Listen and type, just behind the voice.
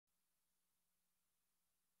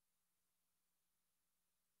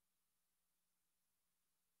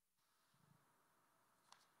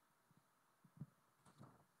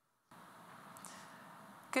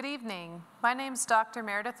Good evening. My name's Dr.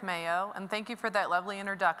 Meredith Mayo, and thank you for that lovely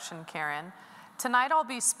introduction, Karen. Tonight I'll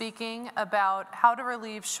be speaking about how to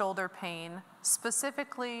relieve shoulder pain,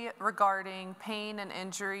 specifically regarding pain and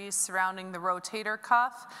injuries surrounding the rotator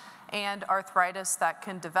cuff and arthritis that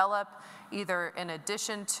can develop either in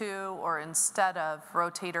addition to or instead of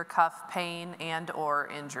rotator cuff pain and/or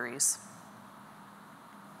injuries.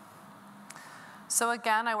 So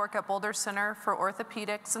again, I work at Boulder Center for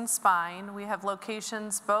Orthopedics and Spine. We have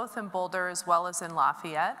locations both in Boulder as well as in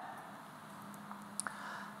Lafayette.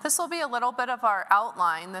 This will be a little bit of our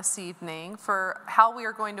outline this evening for how we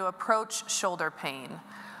are going to approach shoulder pain.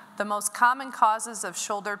 The most common causes of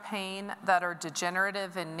shoulder pain that are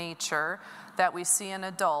degenerative in nature that we see in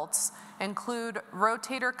adults include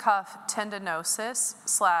rotator cuff tendinosis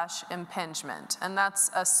 / impingement, and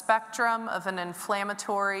that's a spectrum of an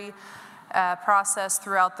inflammatory process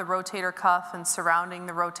throughout the rotator cuff and surrounding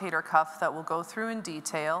the rotator cuff that we'll go through in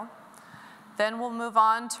detail. Then we'll move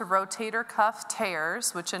on to rotator cuff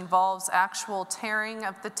tears, which involves actual tearing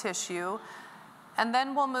of the tissue. And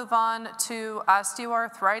then we'll move on to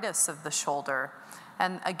osteoarthritis of the shoulder.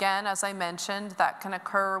 And again, as I mentioned, that can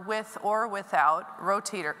occur with or without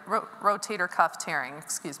rotator cuff tearing,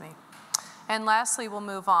 And lastly, we'll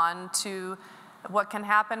move on to what can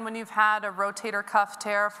happen when you've had a rotator cuff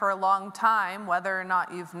tear for a long time, whether or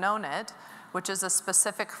not you've known it, which is a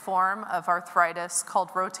specific form of arthritis called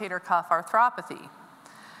rotator cuff arthropathy.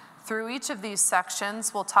 Through each of these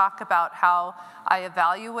sections, we'll talk about how I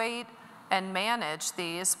evaluate and manage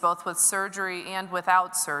these, both with surgery and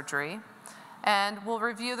without surgery. And we'll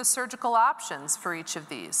review the surgical options for each of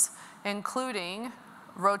these, including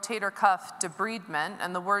rotator cuff debridement,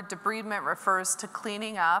 and the word debridement refers to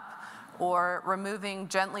cleaning up or removing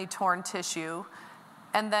gently torn tissue,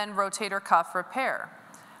 and then rotator cuff repair.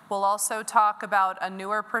 We'll also talk about a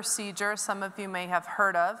newer procedure some of you may have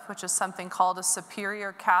heard of, which is something called a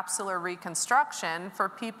superior capsular reconstruction for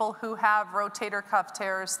people who have rotator cuff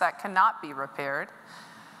tears that cannot be repaired.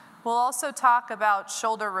 We'll also talk about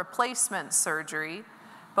shoulder replacement surgery,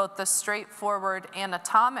 both the straightforward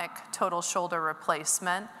anatomic total shoulder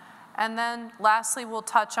replacement, and then lastly, we'll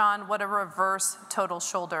touch on what a reverse total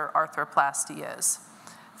shoulder arthroplasty is.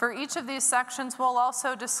 For each of these sections, we'll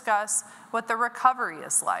also discuss what the recovery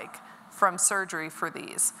is like from surgery for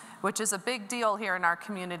these, which is a big deal here in our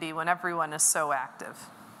community when everyone is so active.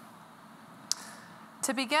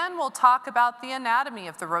 To begin, we'll talk about the anatomy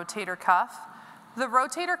of the rotator cuff. The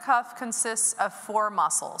rotator cuff consists of 4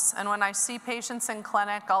 muscles, and when I see patients in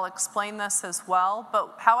clinic, I'll explain this as well,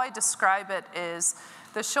 but how I describe it is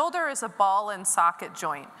the shoulder is a ball and socket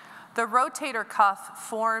joint. The rotator cuff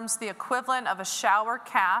forms the equivalent of a shower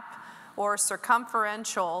cap or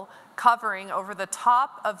circumferential covering over the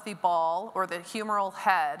top of the ball or the humeral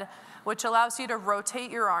head, which allows you to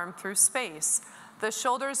rotate your arm through space. The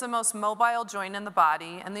shoulder is the most mobile joint in the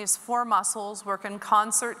body, and these 4 muscles work in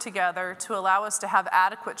concert together to allow us to have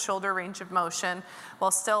adequate shoulder range of motion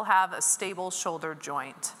while still have a stable shoulder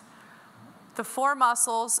joint. The 4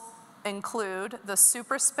 muscles include the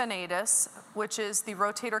supraspinatus, which is the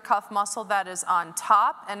rotator cuff muscle that is on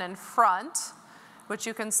top and in front, which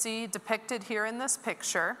you can see depicted here in this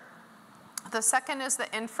picture. The second is the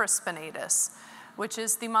infraspinatus, which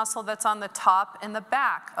is the muscle that's on the top and the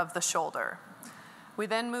back of the shoulder. We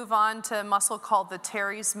then move on to a muscle called the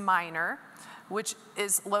teres minor, which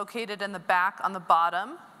is located in the back on the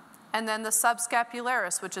bottom, and then the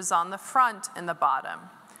subscapularis, which is on the front in the bottom.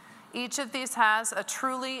 Each of these has a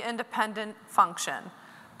truly independent function.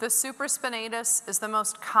 The supraspinatus is the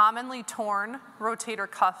most commonly torn rotator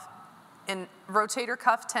cuff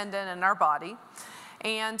tendon in our body,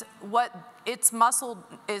 and what its muscle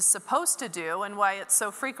is supposed to do and why it's so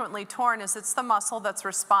frequently torn is it's the muscle that's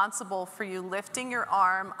responsible for you lifting your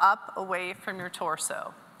arm up away from your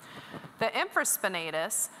torso. The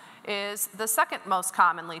infraspinatus is the second most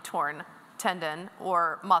commonly torn tendon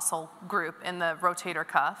or muscle group in the rotator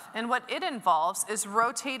cuff, and what it involves is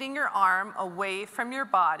rotating your arm away from your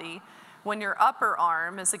body when your upper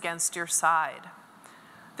arm is against your side.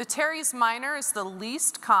 The teres minor is the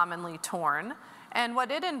least commonly torn, and what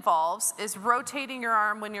it involves is rotating your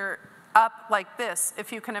arm when you're up like this,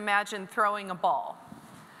 if you can imagine throwing a ball.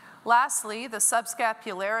 Lastly, the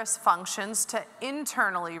subscapularis functions to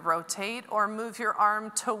internally rotate or move your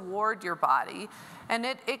arm toward your body, and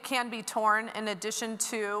it can be torn in addition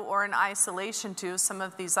to or in isolation to some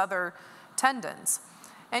of these other tendons.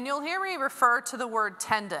 And you'll hear me refer to the word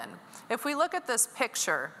tendon. If we look at this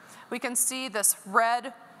picture, we can see this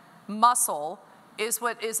red muscle is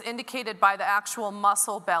what is indicated by the actual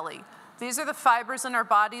muscle belly. These are the fibers in our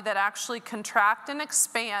body that actually contract and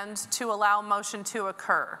expand to allow motion to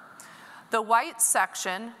occur. The white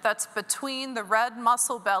section that's between the red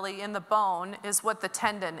muscle belly and the bone is what the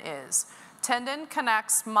tendon is. Tendon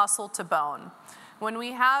connects muscle to bone. When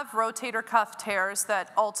we have rotator cuff tears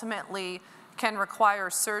that ultimately can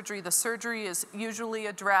require surgery, the surgery is usually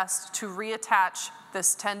addressed to reattach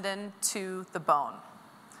this tendon to the bone.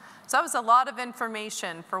 So that was a lot of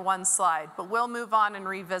information for one slide, but we'll move on and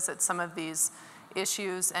revisit some of these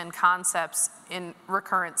issues and concepts in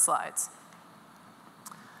recurrent slides.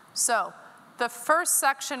 So the first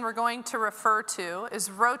section we're going to refer to is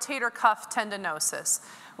rotator cuff tendinosis,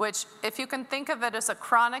 which, if you can think of it as a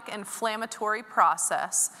chronic inflammatory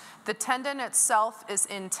process, the tendon itself is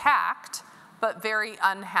intact but very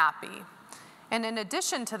unhappy. And in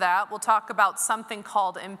addition to that, we'll talk about something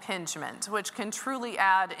called impingement, which can truly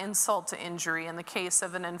add insult to injury in the case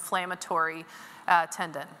of an inflammatory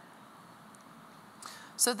tendon.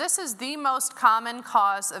 So this is the most common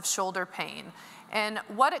cause of shoulder pain. And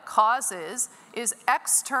what it causes is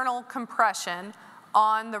external compression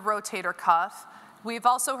on the rotator cuff. We've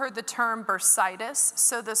also heard the term bursitis.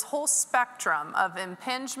 So this whole spectrum of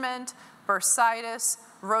impingement, bursitis,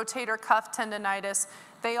 rotator cuff tendinitis,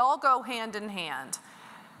 they all go hand in hand.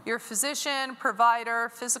 Your physician,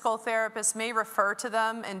 provider, physical therapist may refer to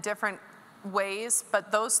them in different ways,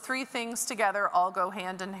 but those three things together all go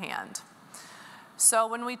hand in hand. So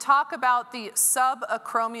when we talk about the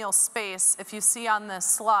subacromial space, if you see on this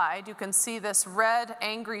slide, you can see this red,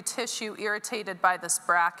 angry tissue irritated by this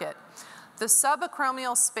bracket. The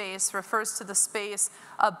subacromial space refers to the space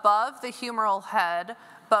above the humeral head,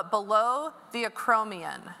 but below the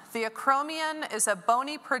acromion. The acromion is a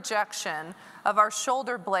bony projection of our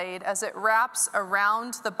shoulder blade as it wraps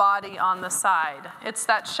around the body on the side. It's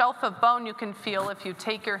that shelf of bone you can feel if you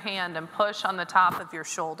take your hand and push on the top of your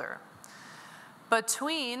shoulder.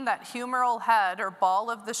 Between that humeral head or ball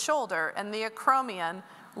of the shoulder and the acromion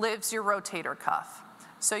lives your rotator cuff.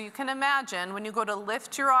 So you can imagine when you go to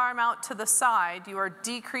lift your arm out to the side, you are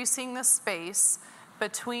decreasing the space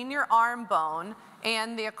between your arm bone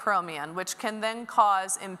and the acromion, which can then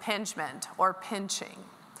cause impingement or pinching.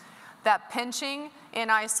 That pinching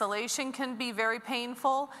in isolation can be very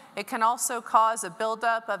painful. It can also cause a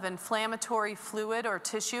buildup of inflammatory fluid or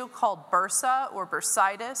tissue called bursa or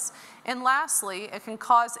bursitis. And lastly, it can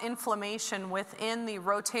cause inflammation within the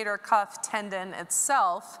rotator cuff tendon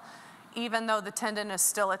itself, even though the tendon is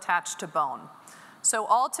still attached to bone. So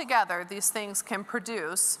altogether, these things can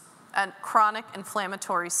produce a chronic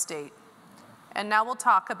inflammatory state. And now we'll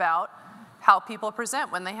talk about how people present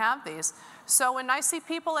when they have these. So when I see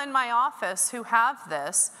people in my office who have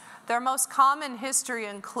this, their most common history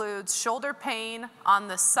includes shoulder pain on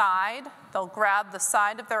the side. They'll grab the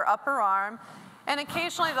side of their upper arm, and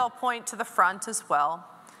occasionally they'll point to the front as well.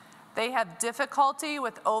 They have difficulty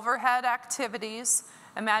with overhead activities.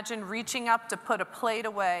 Imagine reaching up to put a plate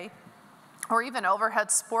away, or even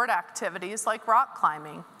overhead sport activities like rock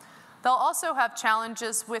climbing. They'll also have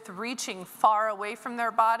challenges with reaching far away from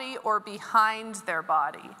their body or behind their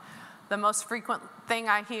body. The most frequent thing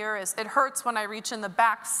I hear is, it hurts when I reach in the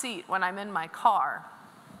back seat when I'm in my car.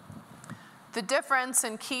 The difference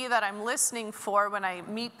and key that I'm listening for when I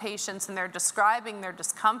meet patients and they're describing their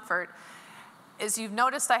discomfort is, you've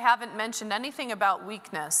noticed I haven't mentioned anything about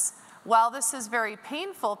weakness. While this is very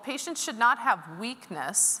painful, patients should not have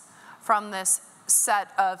weakness from this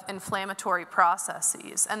set of inflammatory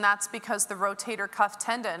processes, and that's because the rotator cuff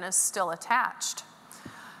tendon is still attached.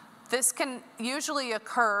 This can usually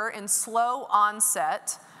occur in slow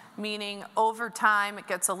onset, meaning over time it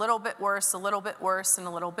gets a little bit worse, a little bit worse, and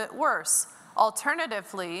a little bit worse.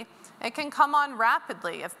 Alternatively, it can come on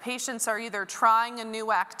rapidly if patients are either trying a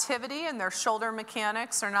new activity and their shoulder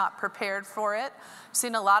mechanics are not prepared for it. I've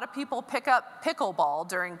seen a lot of people pick up pickleball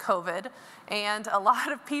during COVID, and a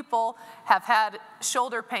lot of people have had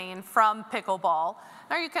shoulder pain from pickleball.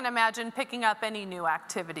 Or you can imagine picking up any new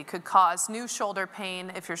activity could cause new shoulder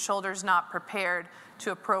pain if your shoulder's not prepared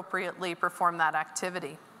to appropriately perform that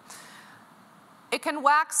activity. It can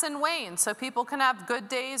wax and wane, so people can have good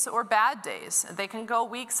days or bad days. They can go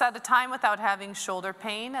weeks at a time without having shoulder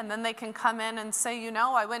pain, and then they can come in and say, you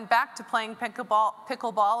know, I went back to playing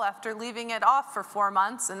pickleball after leaving it off for 4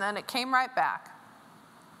 months, and then it came right back.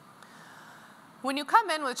 When you come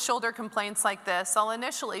in with shoulder complaints like this, I'll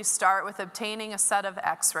initially start with obtaining a set of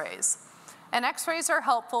x-rays. And x-rays are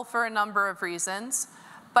helpful for a number of reasons,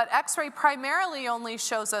 but x-ray primarily only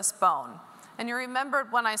shows us bone. And you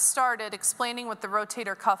remembered when I started explaining what the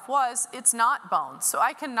rotator cuff was, it's not bone. So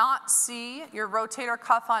I cannot see your rotator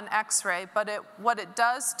cuff on x-ray, but what it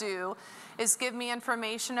does do is give me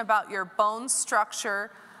information about your bone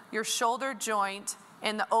structure, your shoulder joint,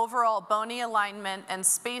 and the overall bony alignment and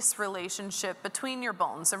space relationship between your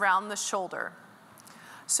bones around the shoulder.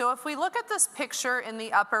 So if we look at this picture in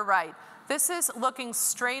the upper right, this is looking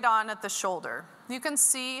straight on at the shoulder. You can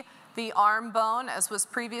see the arm bone as was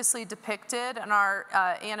previously depicted in our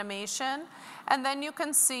animation. And then you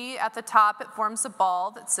can see at the top it forms a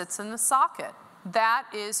ball that sits in the socket. That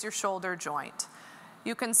is your shoulder joint.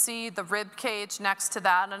 You can see the rib cage next to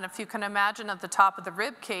that, and if you can imagine at the top of the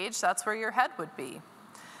rib cage, that's where your head would be.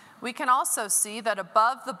 We can also see that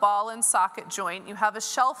above the ball and socket joint, you have a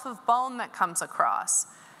shelf of bone that comes across.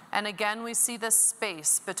 And again, we see this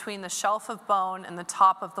space between the shelf of bone and the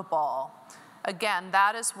top of the ball. Again,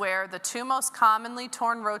 that is where the two most commonly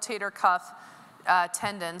torn rotator cuff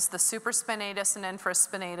tendons, the supraspinatus and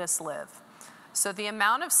infraspinatus, live. So the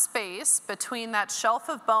amount of space between that shelf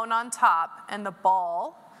of bone on top and the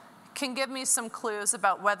ball can give me some clues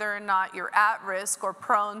about whether or not you're at risk or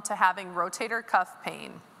prone to having rotator cuff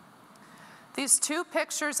pain. These two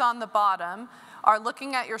pictures on the bottom are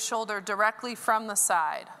looking at your shoulder directly from the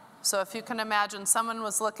side. So if you can imagine someone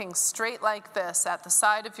was looking straight like this at the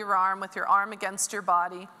side of your arm with your arm against your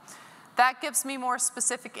body, that gives me more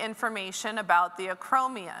specific information about the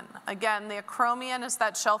acromion. Again, the acromion is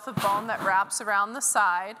that shelf of bone that wraps around the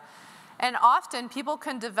side, and often people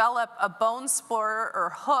can develop a bone spur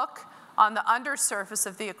or hook on the undersurface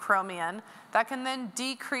of the acromion that can then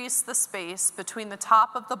decrease the space between the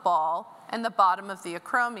top of the ball and the bottom of the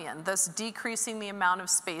acromion, thus decreasing the amount of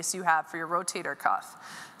space you have for your rotator cuff.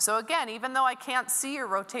 So again, even though I can't see your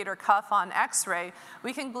rotator cuff on x-ray,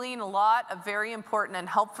 we can glean a lot of very important and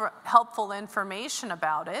helpful information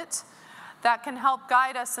about it that can help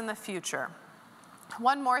guide us in the future.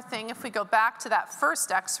 One more thing, if we go back to that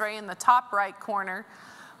first x-ray in the top right corner,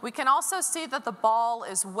 we can also see that the ball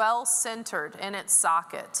is well centered in its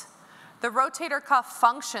socket. The rotator cuff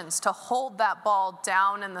functions to hold that ball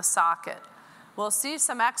down in the socket. We'll see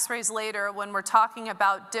some x-rays later when we're talking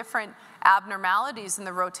about different abnormalities in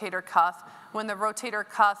the rotator cuff, when the rotator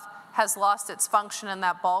cuff has lost its function and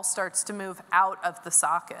that ball starts to move out of the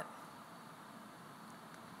socket.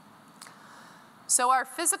 So our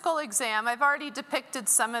physical exam, I've already depicted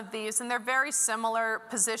some of these, and they're very similar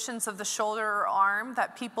positions of the shoulder or arm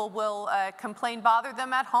that people will complain bother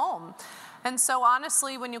them at home. And so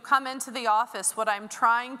honestly, when you come into the office, what I'm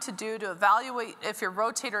trying to do to evaluate if your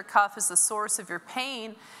rotator cuff is the source of your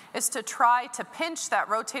pain is to try to pinch that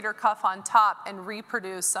rotator cuff on top and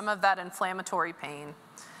reproduce some of that inflammatory pain.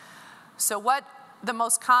 So what the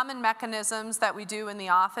most common mechanisms that we do in the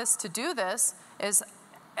office to do this is,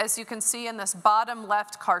 as you can see in this bottom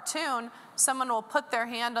left cartoon, someone will put their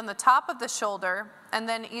hand on the top of the shoulder and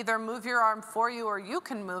then either move your arm for you or you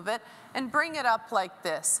can move it and bring it up like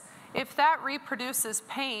this. If that reproduces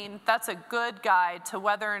pain, that's a good guide to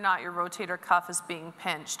whether or not your rotator cuff is being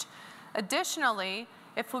pinched. Additionally,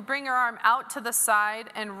 if we bring your arm out to the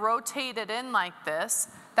side and rotate it in like this,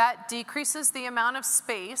 that decreases the amount of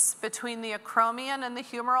space between the acromion and the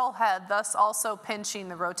humeral head, thus also pinching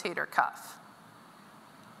the rotator cuff.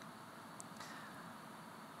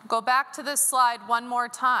 Go back to this slide one more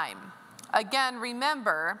time. Again,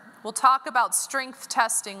 remember, we'll talk about strength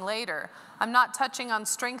testing later. I'm not touching on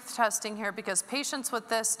strength testing here because patients with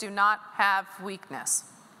this do not have weakness.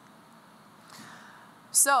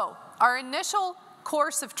 So, our initial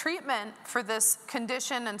course of treatment for this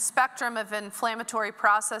condition and spectrum of inflammatory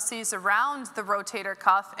processes around the rotator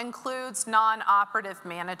cuff includes non-operative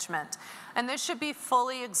management. And this should be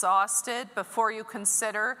fully exhausted before you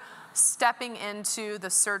consider stepping into the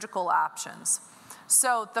surgical options.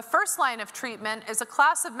 So the first line of treatment is a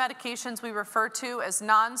class of medications we refer to as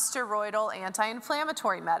non-steroidal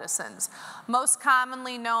anti-inflammatory medicines, most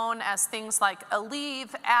commonly known as things like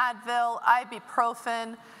Aleve, Advil,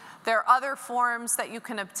 ibuprofen. There are other forms that you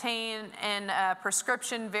can obtain in a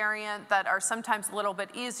prescription variant that are sometimes a little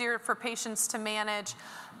bit easier for patients to manage.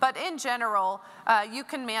 But in general, you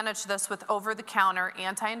can manage this with over-the-counter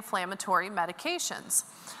anti-inflammatory medications.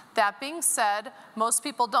 That being said, most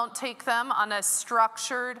people don't take them on a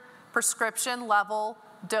structured prescription level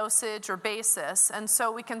dosage or basis, and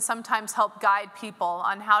so we can sometimes help guide people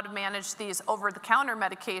on how to manage these over-the-counter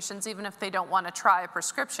medications even if they don't want to try a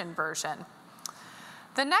prescription version.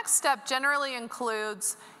 The next step generally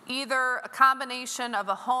includes either a combination of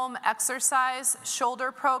a home exercise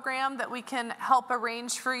shoulder program that we can help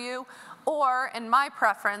arrange for you, or, in my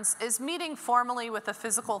preference, is meeting formally with a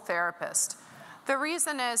physical therapist. The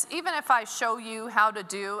reason is, even if I show you how to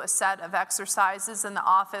do a set of exercises in the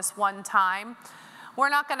office one time, we're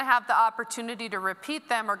not going to have the opportunity to repeat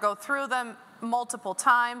them or go through them multiple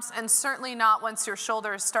times, and certainly not once your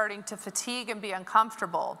shoulder is starting to fatigue and be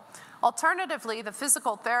uncomfortable. Alternatively, the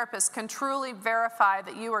physical therapist can truly verify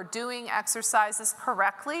that you are doing exercises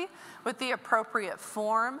correctly with the appropriate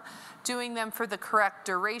form, doing them for the correct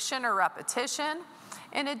duration or repetition.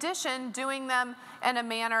 In addition, doing them in a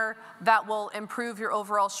manner that will improve your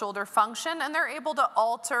overall shoulder function, and they're able to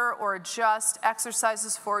alter or adjust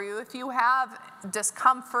exercises for you if you have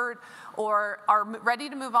discomfort or are ready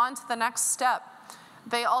to move on to the next step.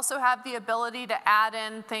 They also have the ability to add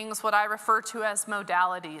in things what I refer to as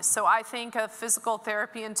modalities. So I think of physical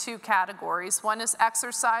therapy in two categories. One is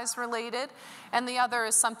exercise related, and the other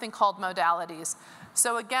is something called modalities.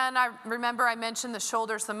 So again, I mentioned the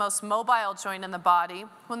shoulder is the most mobile joint in the body.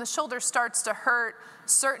 When the shoulder starts to hurt,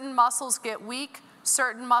 certain muscles get weak,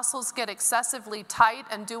 certain muscles get excessively tight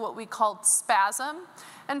and do what we call spasm.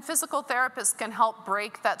 And physical therapists can help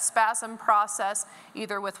break that spasm process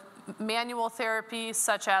either with manual therapy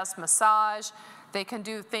such as massage. They can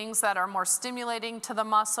do things that are more stimulating to the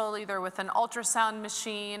muscle, either with an ultrasound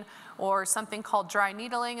machine or something called dry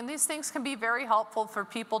needling. And these things can be very helpful for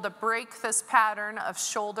people to break this pattern of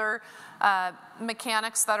shoulder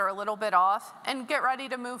mechanics that are a little bit off and get ready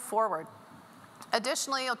to move forward.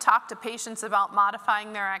 Additionally, you'll talk to patients about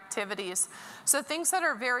modifying their activities. So things that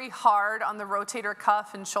are very hard on the rotator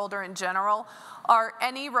cuff and shoulder in general are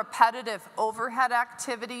any repetitive overhead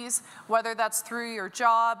activities, whether that's through your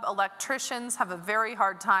job. Electricians have a very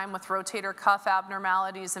hard time with rotator cuff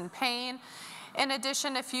abnormalities and pain. In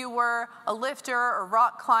addition, if you were a lifter or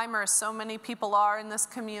rock climber, as so many people are in this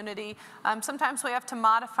community, sometimes we have to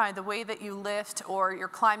modify the way that you lift or your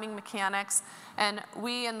climbing mechanics, and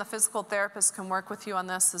we and the physical therapist can work with you on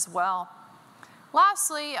this as well.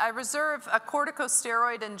 Lastly, I reserve a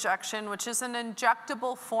corticosteroid injection, which is an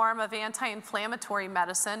injectable form of anti-inflammatory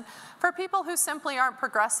medicine for people who simply aren't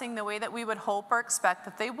progressing the way that we would hope or expect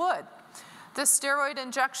that they would. This steroid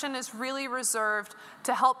injection is really reserved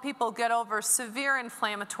to help people get over severe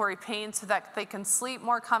inflammatory pain so that they can sleep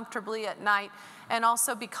more comfortably at night and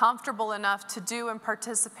also be comfortable enough to do and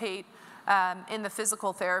participate in the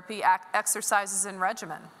physical therapy exercises and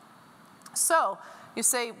regimen. So you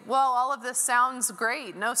say, well, all of this sounds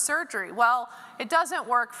great, no surgery. Well, it doesn't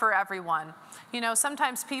work for everyone. You know,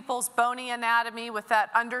 sometimes people's bony anatomy with that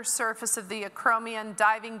undersurface of the acromion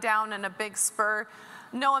diving down in a big spur,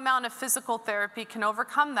 no amount of physical therapy can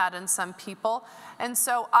overcome that in some people. And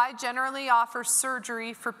so I generally offer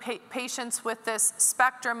surgery for patients with this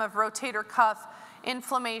spectrum of rotator cuff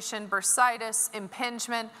inflammation, bursitis,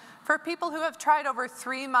 impingement, for people who have tried over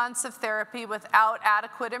 3 months of therapy without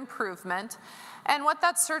adequate improvement. And what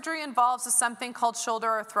that surgery involves is something called shoulder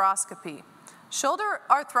arthroscopy. Shoulder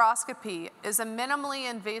arthroscopy is a minimally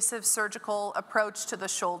invasive surgical approach to the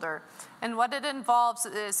shoulder. And what it involves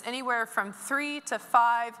is anywhere from 3 to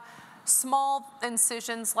 5 small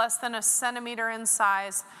incisions, less than a centimeter in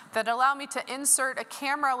size, that allow me to insert a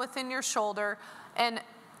camera within your shoulder and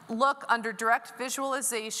look under direct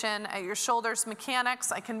visualization at your shoulder's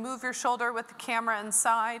mechanics. I can move your shoulder with the camera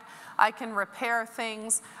inside. I can repair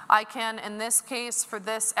things. I can, in this case, for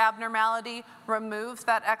this abnormality, remove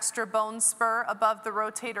that extra bone spur above the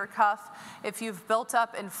rotator cuff. If you've built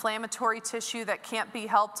up inflammatory tissue that can't be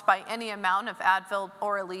helped by any amount of Advil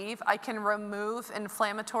or Aleve, I can remove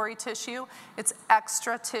inflammatory tissue. It's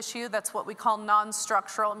extra tissue. That's what we call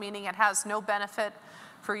non-structural, meaning it has no benefit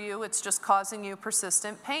for you, it's just causing you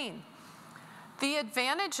persistent pain. The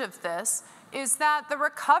advantage of this is that the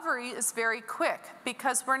recovery is very quick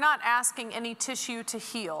because we're not asking any tissue to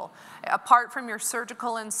heal. Apart from your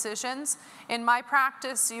surgical incisions, in my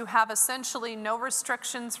practice, you have essentially no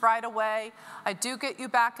restrictions right away. I do get you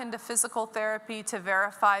back into physical therapy to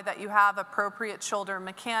verify that you have appropriate shoulder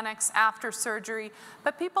mechanics after surgery,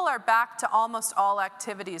 but people are back to almost all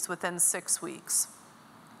activities within 6 weeks.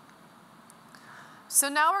 So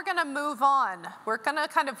now we're going to move on. We're going to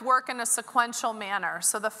kind of work in a sequential manner.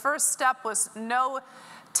 So the first step was no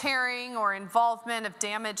tearing or involvement of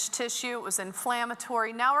damaged tissue. It was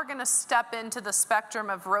inflammatory. Now we're going to step into the spectrum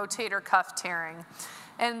of rotator cuff tearing.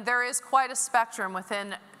 And there is quite a spectrum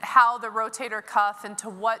within how the rotator cuff and to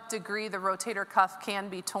what degree the rotator cuff can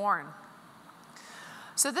be torn.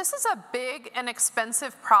 So this is a big and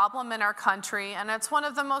expensive problem in our country, and it's one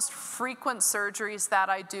of the most frequent surgeries that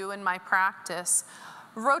I do in my practice.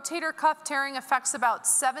 Rotator cuff tearing affects about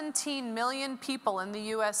 17 million people in the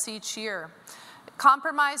US each year. It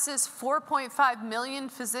compromises 4.5 million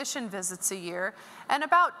physician visits a year, and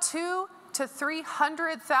about 2 to to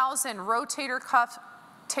 300,000 rotator cuff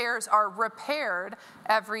tears are repaired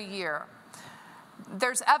every year.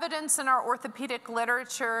 There's evidence in our orthopedic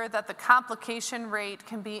literature that the complication rate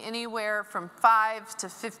can be anywhere from 5 to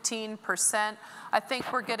 15%. I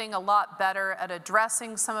think we're getting a lot better at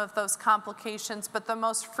addressing some of those complications, but the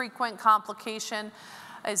most frequent complication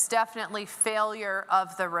is definitely failure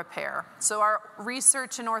of the repair. So our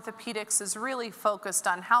research in orthopedics is really focused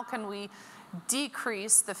on how can we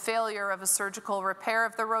decrease the failure of a surgical repair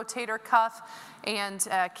of the rotator cuff and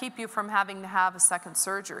keep you from having to have a second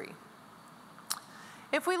surgery.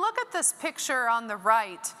 If we look at this picture on the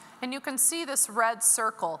right, and you can see this red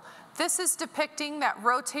circle, this is depicting that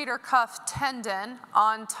rotator cuff tendon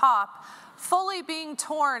on top fully being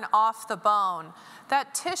torn off the bone.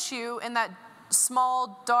 That tissue in that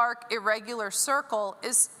small, dark, irregular circle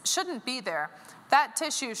shouldn't be there. That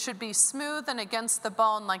tissue should be smooth and against the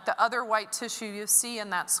bone like the other white tissue you see in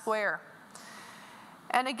that square.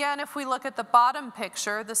 And again, if we look at the bottom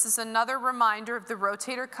picture, this is another reminder of the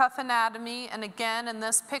rotator cuff anatomy. And again, in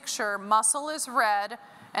this picture, muscle is red,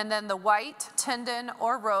 and then the white tendon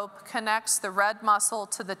or rope connects the red muscle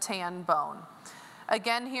to the tan bone.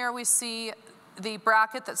 Again, here we see the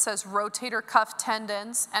bracket that says rotator cuff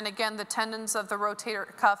tendons, and again, the tendons of the rotator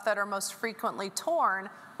cuff that are most frequently torn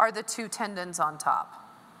are the two tendons on top.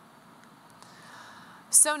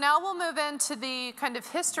 So now we'll move into the kind of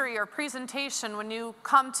history or presentation when you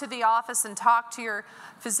come to the office and talk to your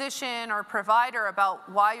physician or provider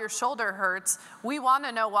about why your shoulder hurts. We want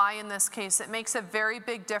to know why in this case. It makes a very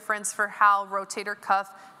big difference for how rotator cuff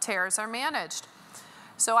tears are managed.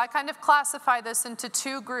 So I kind of classify this into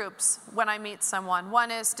two groups when I meet someone. One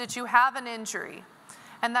is, did you have an injury?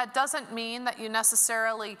 And that doesn't mean that you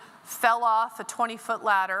necessarily fell off a 20-foot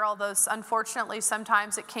ladder, although unfortunately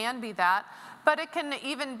sometimes it can be that. But it can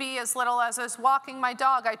even be as little as I was walking my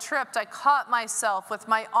dog, I tripped, I caught myself with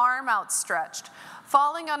my arm outstretched.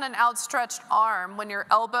 Falling on an outstretched arm when your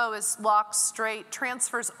elbow is locked straight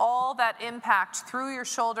transfers all that impact through your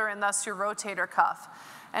shoulder and thus your rotator cuff.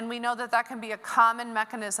 And we know that that can be a common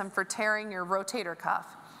mechanism for tearing your rotator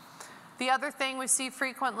cuff. The other thing we see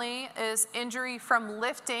frequently is injury from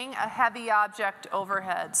lifting a heavy object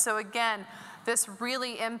overhead. So again, this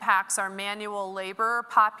really impacts our manual labor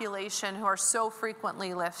population who are so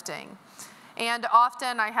frequently lifting. And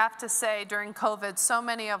often, I have to say, during COVID, so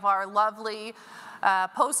many of our lovely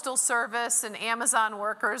postal service and Amazon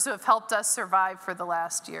workers who have helped us survive for the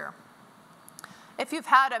last year. If you've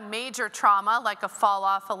had a major trauma, like a fall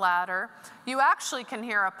off a ladder, you actually can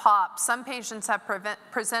hear a pop. Some patients have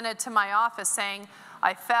presented to my office saying,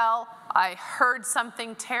 I fell, I heard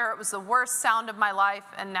something tear, it was the worst sound of my life,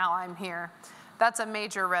 and now I'm here. That's a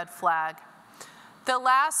major red flag. The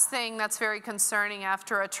last thing that's very concerning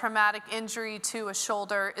after a traumatic injury to a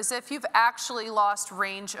shoulder is if you've actually lost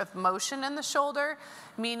range of motion in the shoulder,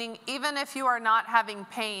 meaning even if you are not having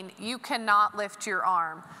pain, you cannot lift your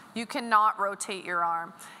arm. You cannot rotate your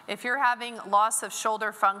arm. If you're having loss of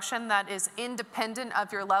shoulder function that is independent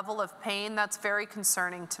of your level of pain, that's very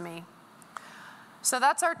concerning to me. So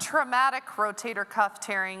that's our traumatic rotator cuff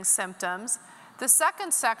tearing symptoms. The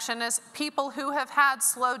second section is people who have had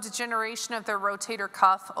slow degeneration of their rotator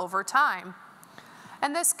cuff over time.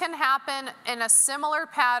 And this can happen in a similar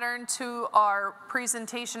pattern to our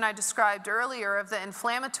presentation I described earlier of the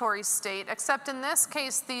inflammatory state, except in this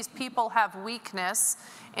case, these people have weakness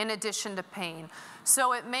in addition to pain.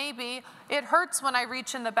 So it may be, it hurts when I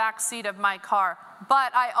reach in the back seat of my car,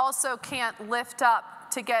 but I also can't lift up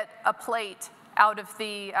to get a plate out of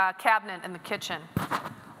the cabinet in the kitchen.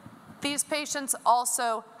 These patients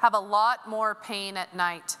also have a lot more pain at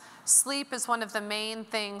night. Sleep is one of the main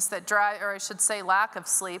things that drive, or I should say lack of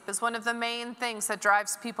sleep, is one of the main things that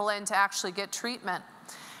drives people in to actually get treatment.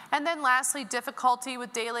 And then lastly, difficulty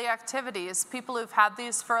with daily activities. People who've had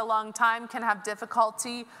these for a long time can have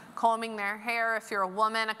difficulty combing their hair. If you're a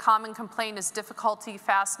woman, a common complaint is difficulty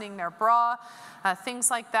fastening their bra. Things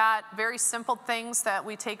like that, very simple things that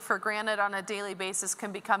we take for granted on a daily basis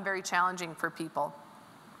can become very challenging for people.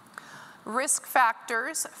 Risk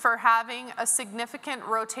factors for having a significant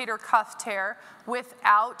rotator cuff tear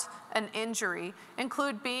without an injury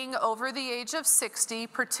include being over the age of 60,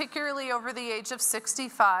 particularly over the age of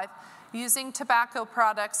 65, using tobacco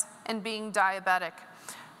products, and being diabetic.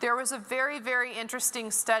 There was a very, very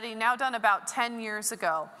interesting study now done about 10 years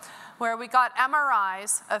ago where we got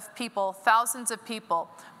MRIs of people, thousands of people,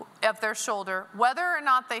 of their shoulder, whether or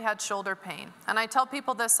not they had shoulder pain. And I tell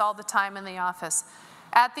people this all the time in the office.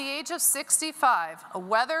 At the age of 65,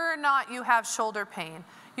 whether or not you have shoulder pain,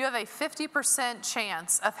 you have a 50%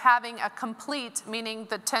 chance of having a complete, meaning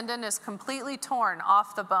the tendon is completely torn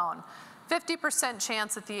off the bone. 50%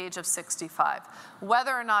 chance at the age of 65,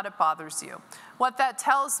 whether or not it bothers you. What that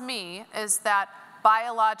tells me is that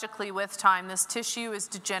biologically with time, this tissue is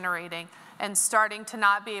degenerating and starting to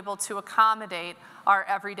not be able to accommodate our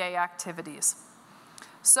everyday activities.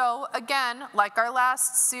 So again, like our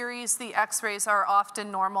last series, the x-rays are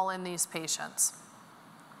often normal in these patients.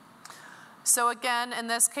 So again, in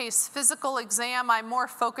this case, physical exam, I'm more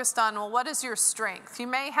focused on, well, what is your strength? You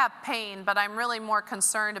may have pain, but I'm really more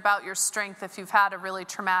concerned about your strength if you've had a really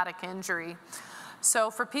traumatic injury. So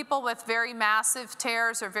for people with very massive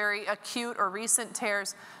tears or very acute or recent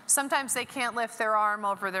tears, sometimes they can't lift their arm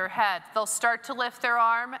over their head. They'll start to lift their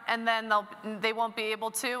arm, and then they won't be able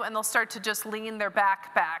to, and they'll start to just lean their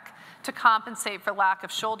back to compensate for lack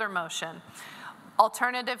of shoulder motion.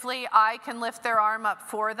 Alternatively, I can lift their arm up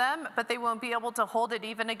for them, but they won't be able to hold it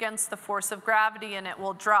even against the force of gravity, and it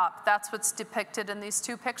will drop. That's what's depicted in these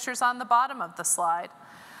two pictures on the bottom of the slide.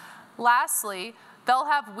 Lastly, they'll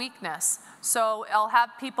have weakness. So I'll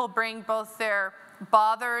have people bring both their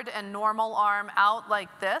bothered and normal arm out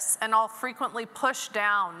like this, and I'll frequently push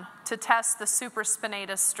down to test the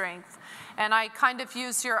supraspinatus strength. And I kind of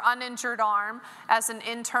use your uninjured arm as an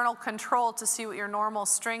internal control to see what your normal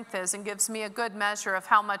strength is, and gives me a good measure of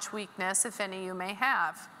how much weakness, if any, you may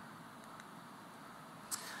have.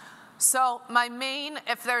 So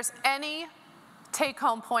if there's any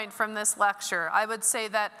take-home point from this lecture, I would say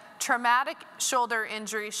that traumatic shoulder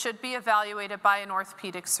injury should be evaluated by an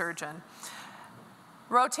orthopedic surgeon.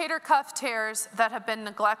 Rotator cuff tears that have been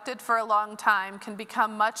neglected for a long time can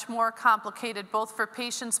become much more complicated, both for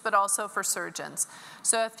patients but also for surgeons.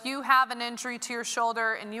 So if you have an injury to your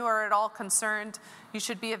shoulder and you are at all concerned, you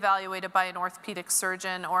should be evaluated by an orthopedic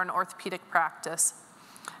surgeon or an orthopedic practice.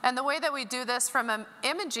 And the way that we do this from an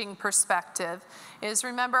imaging perspective is,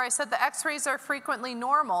 remember I said the x-rays are frequently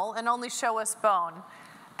normal and only show us bone.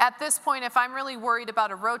 At this point, if I'm really worried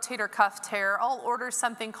about a rotator cuff tear, I'll order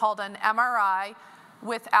something called an MRI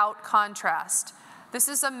without contrast. This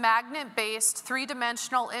is a magnet-based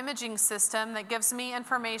three-dimensional imaging system that gives me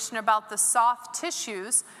information about the soft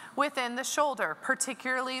tissues within the shoulder,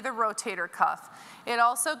 particularly the rotator cuff. It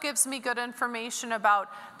also gives me good information about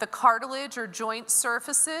the cartilage or joint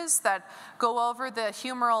surfaces that go over the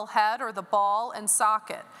humeral head or the ball and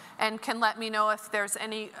socket, and can let me know if there's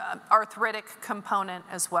any arthritic component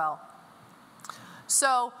as well.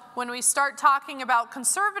 So when we start talking about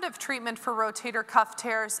conservative treatment for rotator cuff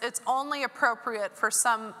tears, it's only appropriate for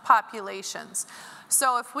some populations.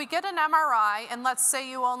 So if we get an MRI, and let's say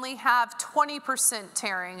you only have 20%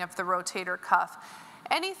 tearing of the rotator cuff,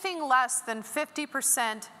 anything less than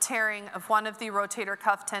 50% tearing of one of the rotator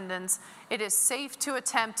cuff tendons, it is safe to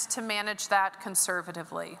attempt to manage that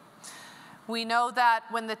conservatively. We know that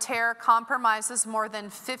when the tear compromises more than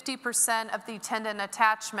 50% of the tendon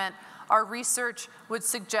attachment, our research would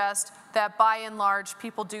suggest that by and large,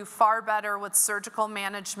 people do far better with surgical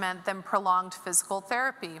management than prolonged physical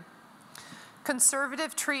therapy.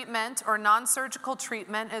 Conservative treatment or non-surgical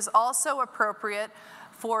treatment is also appropriate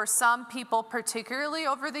for some people, particularly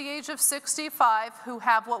over the age of 65, who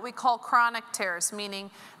have what we call chronic tears,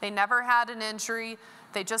 meaning they never had an injury,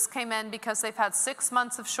 they just came in because they've had 6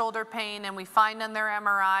 months of shoulder pain, and we find in their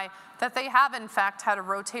MRI that they have in fact had a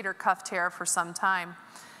rotator cuff tear for some time.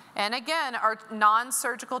 And again, our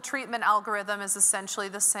non-surgical treatment algorithm is essentially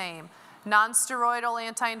the same. Non-steroidal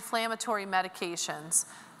anti-inflammatory medications,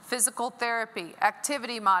 physical therapy,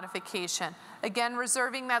 activity modification. Again,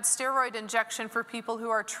 reserving that steroid injection for people who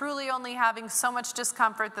are truly only having so much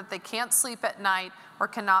discomfort that they can't sleep at night or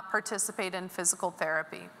cannot participate in physical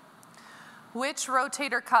therapy. Which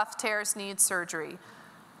rotator cuff tears need surgery?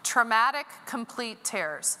 Traumatic complete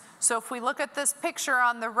tears. So if we look at this picture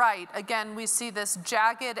on the right, again, we see this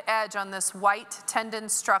jagged edge on this white tendon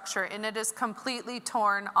structure, and it is completely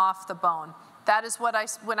torn off the bone. That is what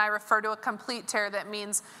when I refer to a complete tear, that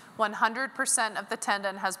means 100% of the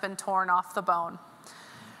tendon has been torn off the bone.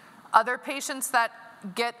 Other patients that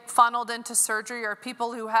get funneled into surgery are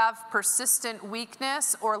people who have persistent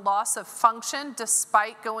weakness or loss of function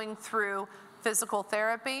despite going through physical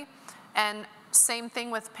therapy. And same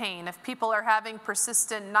thing with pain. If people are having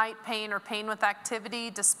persistent night pain or pain with activity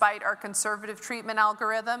despite our conservative treatment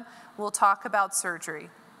algorithm, we'll talk about surgery.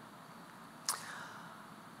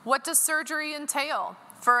 What does surgery entail?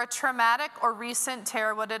 For a traumatic or recent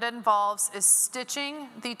tear, what it involves is stitching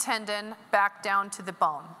the tendon back down to the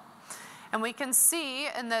bone. And we can see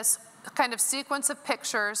in this kind of sequence of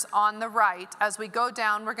pictures on the right, as we go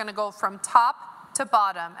down, we're going to go from top to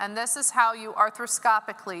bottom, and this is how you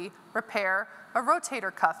arthroscopically repair a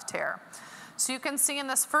rotator cuff tear. So you can see in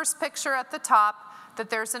this first picture at the top, that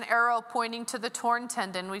there's an arrow pointing to the torn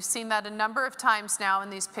tendon. We've seen that a number of times now in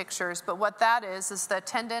these pictures, but what that is the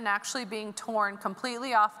tendon actually being torn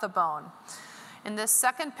completely off the bone. In this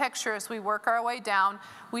second picture, as we work our way down,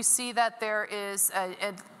 we see that there is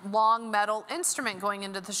a long metal instrument going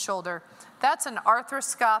into the shoulder. That's an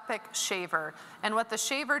arthroscopic shaver. And what the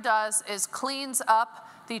shaver does is cleans up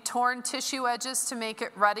the torn tissue edges to make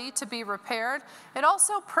it ready to be repaired. It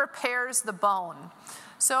also prepares the bone.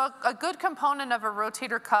 So a good component of a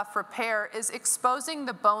rotator cuff repair is exposing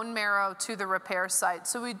the bone marrow to the repair site.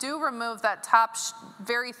 So we do remove that top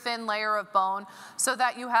very thin layer of bone so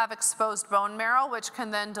that you have exposed bone marrow, which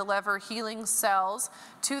can then deliver healing cells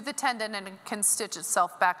to the tendon and it can stitch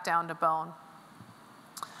itself back down to bone.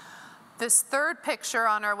 This third picture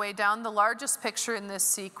on our way down, the largest picture in this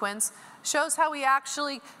sequence, shows how we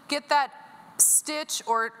actually get that stitch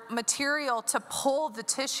or material to pull the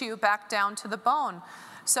tissue back down to the bone.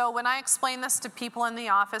 So when I explain this to people in the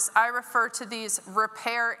office, I refer to these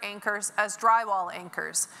repair anchors as drywall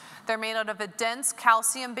anchors. They're made out of a dense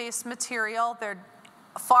calcium-based material. They're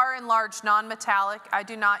far and large non-metallic. I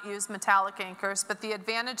do not use metallic anchors, but the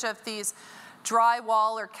advantage of these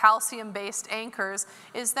drywall or calcium-based anchors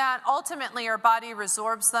is that ultimately our body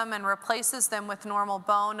resorbs them and replaces them with normal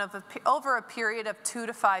bone over a period of 2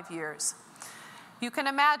 to 5 years. You can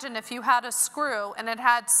imagine if you had a screw and it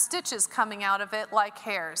had stitches coming out of it like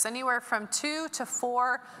hairs. Anywhere from 2 to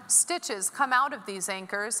 4 stitches come out of these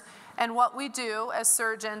anchors, and what we do as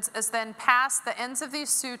surgeons is then pass the ends of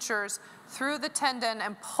these sutures through the tendon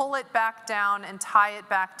and pull it back down and tie it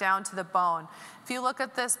back down to the bone. If you look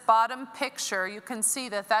at this bottom picture, you can see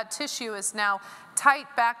that that tissue is now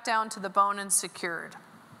tight back down to the bone and secured.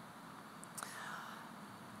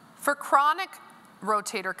 For chronic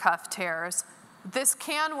rotator cuff tears, this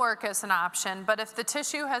can work as an option, but if the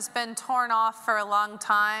tissue has been torn off for a long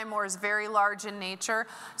time or is very large in nature,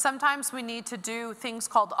 sometimes we need to do things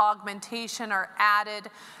called augmentation or added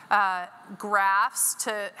grafts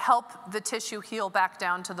to help the tissue heal back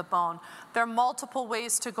down to the bone. There are multiple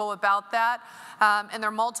ways to go about that, and there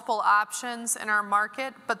are multiple options in our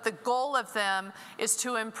market, but the goal of them is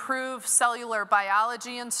to improve cellular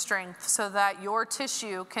biology and strength so that your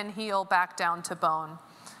tissue can heal back down to bone.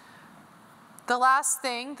 The last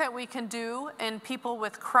thing that we can do in people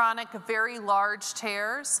with chronic, very large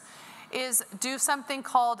tears is do something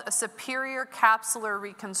called a superior capsular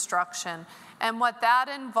reconstruction. And what that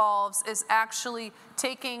involves is actually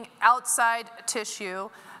taking outside tissue,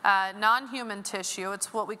 non-human tissue,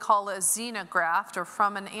 it's what we call a xenograft or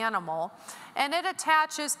from an animal, and it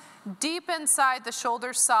attaches deep inside the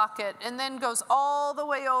shoulder socket and then goes all the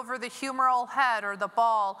way over the humeral head or the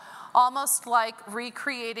ball, almost like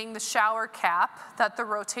recreating the shower cap that the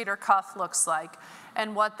rotator cuff looks like.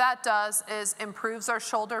 And what that does is improves our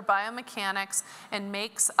shoulder biomechanics and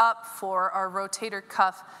makes up for our rotator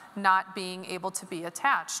cuff not being able to be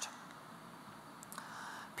attached.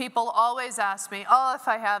 People always ask me, oh, if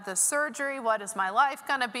I have this surgery, what is my life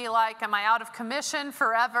going to be like? Am I out of commission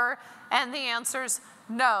forever? And the answer is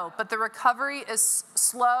no, but the recovery is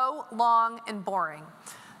slow, long, and boring.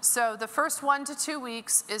 So the first 1 to 2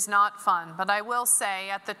 weeks is not fun, but I will say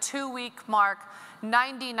at the 2-week mark,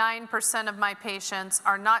 99% of my patients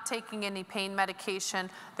are not taking any pain medication.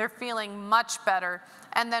 They're feeling much better,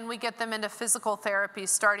 and then we get them into physical therapy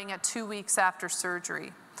starting at 2 weeks after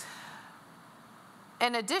surgery.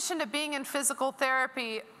 In addition to being in physical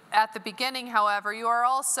therapy at the beginning, however, you are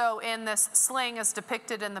also in this sling as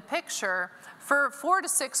depicted in the picture for 4 to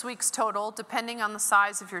 6 weeks total, depending on the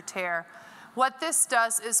size of your tear. What this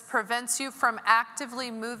does is prevents you from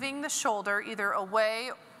actively moving the shoulder either away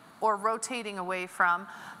or rotating away from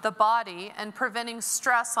the body and preventing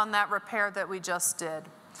stress on that repair that we just did.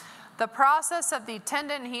 The process of the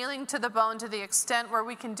tendon healing to the bone to the extent where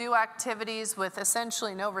we can do activities with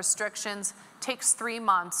essentially no restrictions takes 3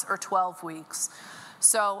 months or 12 weeks.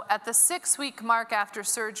 So at the 6-week mark after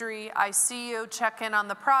surgery, I see you, check in on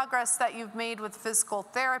the progress that you've made with physical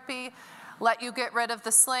therapy, let you get rid of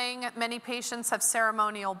the sling. Many patients have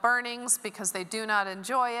ceremonial burnings because they do not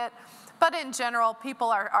enjoy it. But in general, people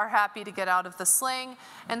are happy to get out of the sling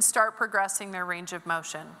and start progressing their range of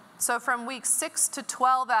motion. So from week 6 to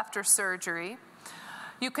 12 after surgery,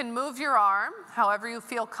 you can move your arm however you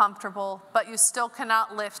feel comfortable, but you still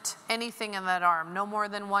cannot lift anything in that arm, no more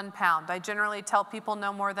than 1 pound. I generally tell people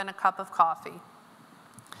no more than a cup of coffee.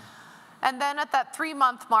 And then at that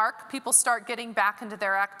 3-month mark, people start getting back into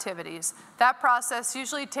their activities. That process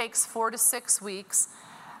usually takes 4 to 6 weeks.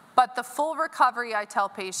 But the full recovery, I tell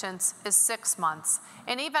patients, is 6 months.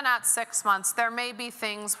 And even at 6 months, there may be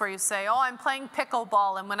things where you say, oh, I'm playing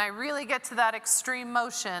pickleball, and when I really get to that extreme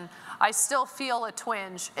motion, I still feel a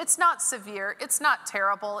twinge. It's not severe, it's not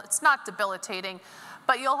terrible, it's not debilitating,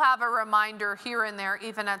 but you'll have a reminder here and there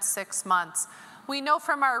even at 6 months. We know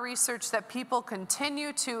from our research that people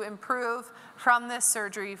continue to improve from this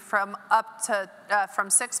surgery from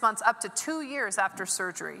 6 months up to 2 years after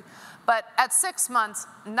surgery. But at 6 months,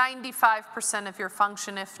 95% of your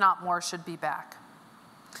function, if not more, should be back.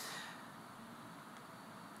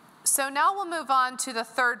 So now we'll move on to the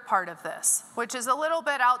third part of this, which is a little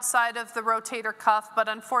bit outside of the rotator cuff, but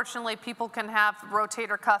unfortunately people can have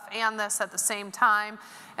rotator cuff and this at the same time.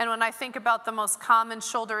 And when I think about the most common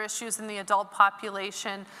shoulder issues in the adult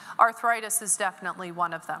population, arthritis is definitely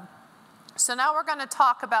one of them. So now we're going to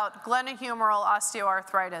talk about glenohumeral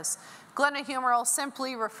osteoarthritis. Glenohumeral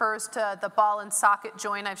simply refers to the ball and socket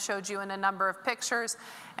joint I've showed you in a number of pictures,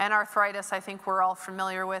 and arthritis I think we're all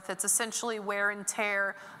familiar with. It's essentially wear and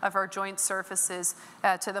tear of our joint surfaces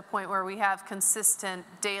to the point where we have consistent,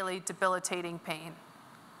 daily, debilitating pain.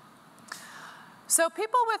 So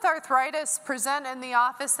people with arthritis present in the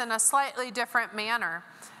office in a slightly different manner.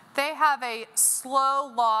 They have a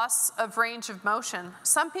slow loss of range of motion.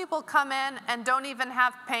 Some people come in and don't even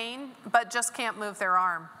have pain, but just can't move their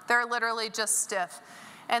arm. They're literally just stiff.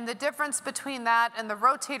 And the difference between that and the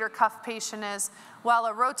rotator cuff patient is, while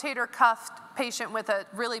a rotator cuff patient with a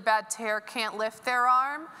really bad tear can't lift their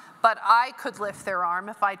arm, but I could lift their arm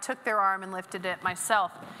if I took their arm and lifted it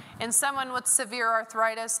myself. In someone with severe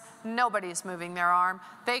arthritis, nobody's moving their arm.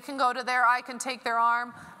 They can go to there, I can take their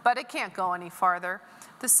arm, but it can't go any farther.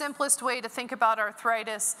 The simplest way to think about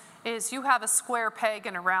arthritis is you have a square peg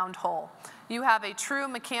in a round hole. You have a true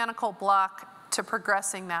mechanical block to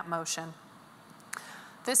progressing that motion.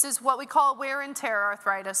 This is what we call wear and tear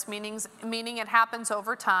arthritis, meaning it happens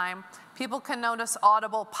over time. People can notice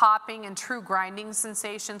audible popping and true grinding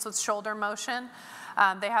sensations with shoulder motion.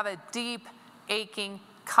 They have a deep, aching,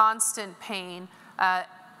 constant pain.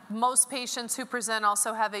 Most patients who present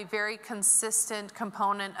also have a very consistent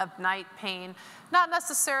component of night pain, not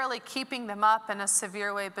necessarily keeping them up in a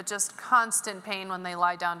severe way, but just constant pain when they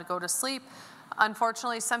lie down to go to sleep.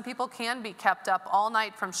 Unfortunately, some people can be kept up all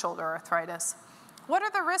night from shoulder arthritis. What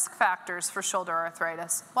are the risk factors for shoulder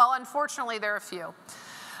arthritis? Well, unfortunately, there are a few.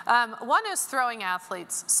 One is throwing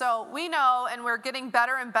athletes. So we know, and we're getting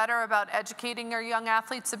better and better about educating our young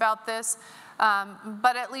athletes about this,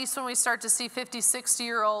 but at least when we start to see 50,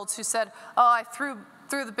 60-year-olds who said, oh, I threw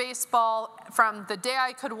the baseball from the day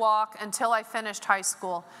I could walk until I finished high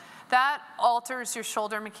school, that alters your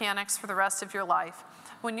shoulder mechanics for the rest of your life.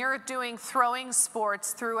 When you're doing throwing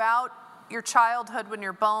sports throughout your childhood, when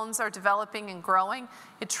your bones are developing and growing,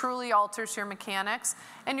 it truly alters your mechanics,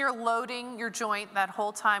 and you're loading your joint that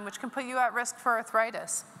whole time, which can put you at risk for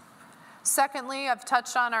arthritis. Secondly, I've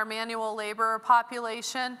touched on our manual labor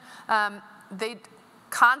population. They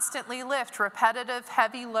constantly lift repetitive,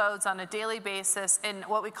 heavy loads on a daily basis in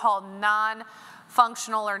what we call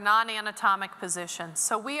non-functional or non-anatomic positions.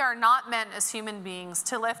 So we are not meant as human beings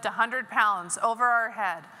to lift 100 pounds over our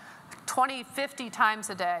head 20, 50 times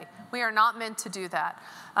a day. We are not meant to do that.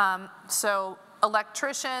 So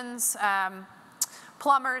electricians,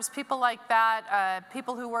 plumbers, people like that,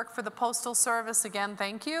 people who work for the Postal Service, again,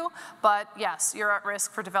 thank you. But yes, you're at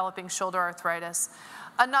risk for developing shoulder arthritis.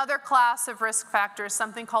 Another class of risk factor is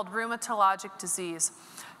something called rheumatologic disease.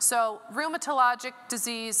 So rheumatologic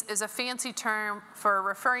disease is a fancy term for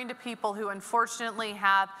referring to people who unfortunately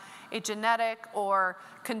have a genetic or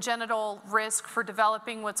congenital risk for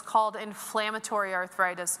developing what's called inflammatory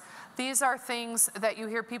arthritis. These are things that you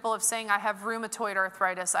hear people of saying, I have rheumatoid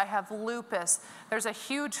arthritis, I have lupus. There's a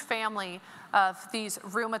huge family of these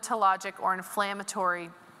rheumatologic or inflammatory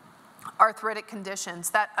arthritic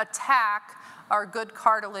conditions that attack our good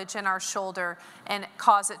cartilage in our shoulder and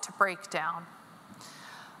cause it to break down.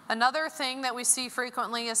 Another thing that we see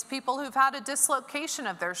frequently is people who've had a dislocation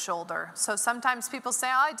of their shoulder. So sometimes people say,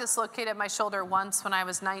 oh, I dislocated my shoulder once when I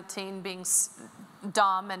was 19 being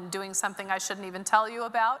dumb and doing something I shouldn't even tell you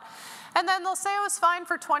about. And then they'll say it was fine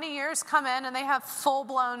for 20 years, come in, and they have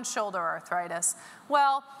full-blown shoulder arthritis.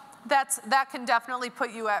 Well, that can definitely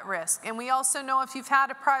put you at risk. And we also know if you've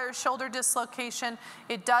had a prior shoulder dislocation,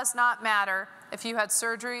 it does not matter if you had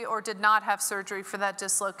surgery or did not have surgery for that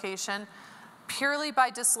dislocation. Purely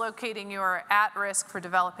by dislocating, you are at risk for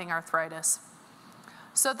developing arthritis.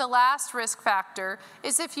 So the last risk factor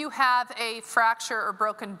is if you have a fracture or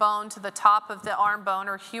broken bone to the top of the arm bone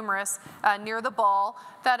or humerus near the ball,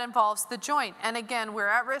 that involves the joint. And again, we're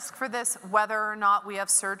at risk for this whether or not we have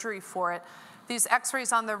surgery for it. These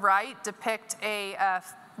x-rays on the right depict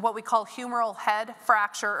what we call humeral head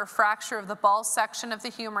fracture, or fracture of the ball section of the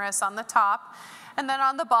humerus on the top. And then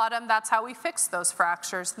on the bottom, that's how we fix those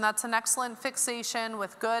fractures. And that's an excellent fixation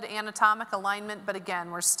with good anatomic alignment, but again,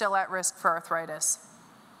 we're still at risk for arthritis.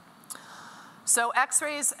 So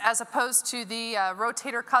x-rays, as opposed to the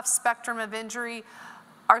rotator cuff spectrum of injury,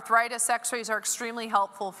 arthritis x-rays are extremely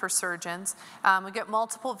helpful for surgeons. We get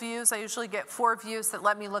multiple views. I usually get 4 views that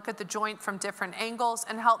let me look at the joint from different angles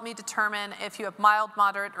and help me determine if you have mild,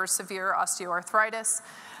 moderate, or severe osteoarthritis.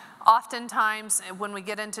 Oftentimes, when we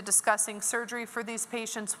get into discussing surgery for these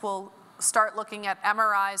patients, we'll start looking at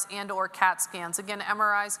MRIs and or CAT scans. Again,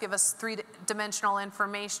 MRIs give us 3-dimensional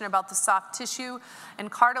information about the soft tissue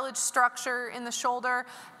and cartilage structure in the shoulder.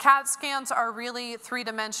 CAT scans are really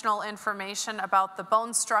 3-dimensional information about the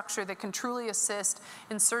bone structure that can truly assist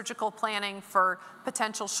in surgical planning for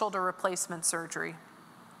potential shoulder replacement surgery.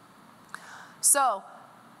 So,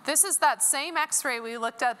 this is that same x-ray we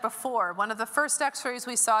looked at before, one of the first x-rays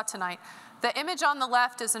we saw tonight. The image on the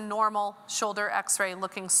left is a normal shoulder x-ray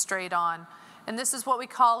looking straight on. And this is what we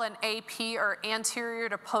call an AP, or anterior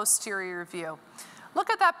to posterior view. Look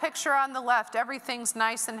at that picture on the left. Everything's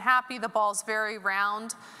nice and happy. The ball's very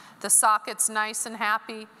round. The socket's nice and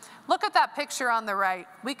happy. Look at that picture on the right.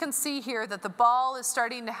 We can see here that the ball is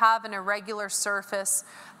starting to have an irregular surface.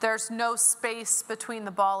 There's no space between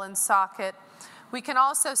the ball and socket. We can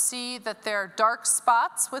also see that there are dark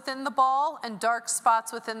spots within the ball and dark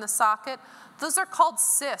spots within the socket. Those are called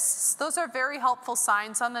cysts. Those are very helpful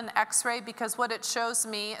signs on an x-ray, because what it shows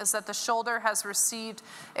me is that the shoulder has received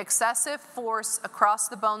excessive force across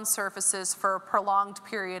the bone surfaces for a prolonged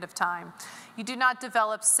period of time. You do not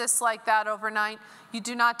develop cysts like that overnight. You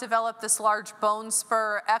do not develop this large bone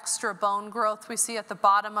spur, extra bone growth we see at the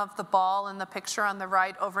bottom of the ball in the picture on the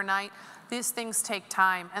right overnight. These things take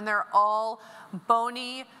time, and they're all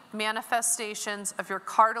bony manifestations of your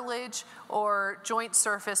cartilage or joint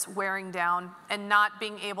surface wearing down and not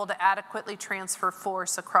being able to adequately transfer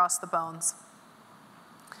force across the bones.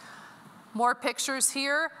 More pictures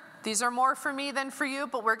here. These are more for me than for you,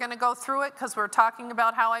 but we're going to go through it because we're talking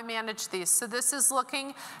about how I manage these. So this is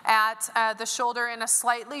looking at the shoulder in a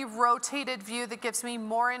slightly rotated view that gives me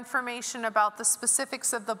more information about the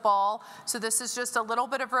specifics of the ball. So this is just a little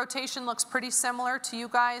bit of rotation, looks pretty similar to you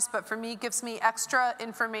guys, but for me gives me extra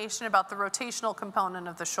information about the rotational component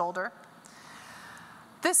of the shoulder.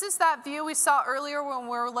 This is that view we saw earlier when we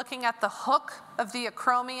were looking at the hook of the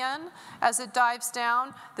acromion as it dives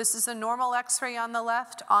down. This is a normal x-ray on the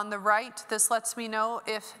left. On the right, this lets me know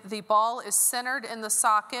if the ball is centered in the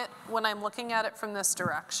socket when I'm looking at it from this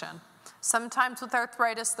direction. Sometimes with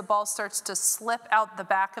arthritis, the ball starts to slip out the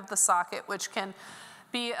back of the socket, which can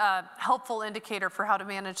be a helpful indicator for how to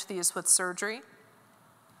manage these with surgery.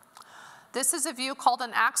 This is a view called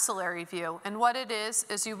an axillary view, and what it is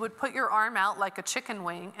you would put your arm out like a chicken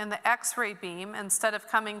wing, and the x-ray beam, instead of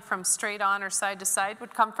coming from straight on or side to side,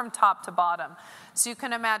 would come from top to bottom. So you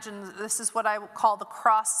can imagine this is what I would call the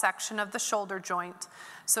cross section of the shoulder joint.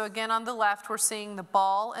 So again, on the left, we're seeing the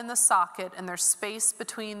ball and the socket, and there's space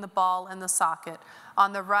between the ball and the socket.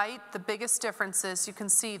 On the right, the biggest difference is you can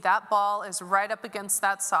see that ball is right up against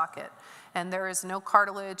that socket, and there is no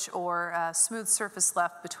cartilage or smooth surface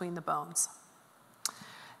left between the bones.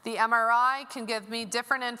 The MRI can give me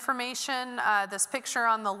different information. This picture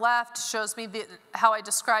on the left shows me how I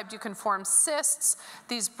described you can form cysts.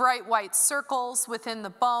 These bright white circles within the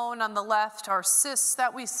bone on the left are cysts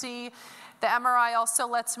that we see. The MRI also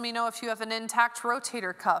lets me know if you have an intact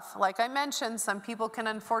rotator cuff. Like I mentioned, some people can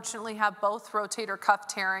unfortunately have both rotator cuff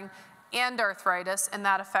tearing and arthritis, and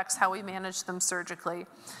that affects how we manage them surgically.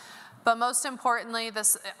 But most importantly,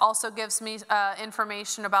 this also gives me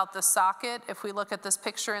information about the socket. If we look at this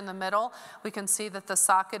picture in the middle, we can see that the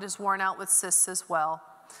socket is worn out with cysts as well.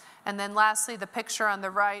 And then lastly, the picture on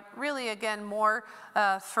the right, really again more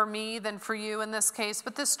for me than for you in this case,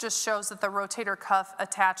 but this just shows that the rotator cuff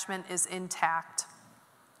attachment is intact.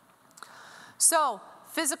 So,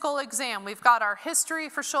 physical exam. We've got our history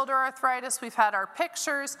for shoulder arthritis. We've had our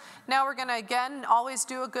pictures. Now we're going to, again, always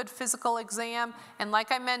do a good physical exam. And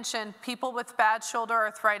like I mentioned, people with bad shoulder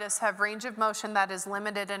arthritis have range of motion that is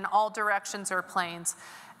limited in all directions or planes.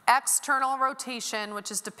 External rotation,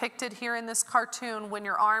 which is depicted here in this cartoon, when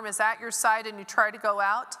your arm is at your side and you try to go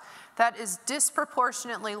out, that is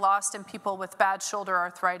disproportionately lost in people with bad shoulder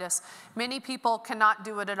arthritis. Many people cannot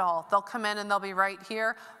do it at all. They'll come in and they'll be right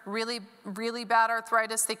here. Really, really bad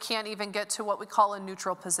arthritis, they can't even get to what we call a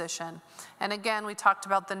neutral position. And again, we talked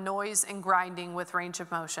about the noise and grinding with range of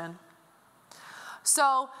motion.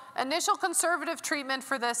 So initial conservative treatment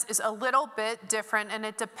for this is a little bit different, and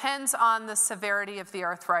it depends on the severity of the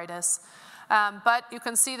arthritis. But you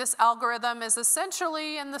can see this algorithm is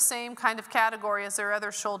essentially in the same kind of category as their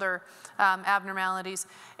other shoulder abnormalities.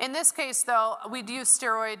 In this case, though, we'd use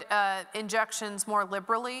steroid injections more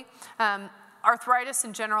liberally. Arthritis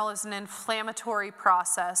in general is an inflammatory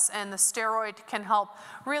process, and the steroid can help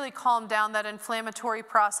really calm down that inflammatory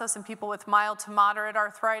process in people with mild to moderate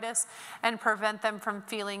arthritis and prevent them from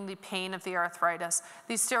feeling the pain of the arthritis.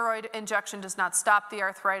 The steroid injection does not stop the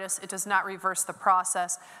arthritis, it does not reverse the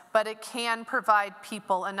process, but it can provide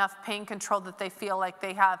people enough pain control that they feel like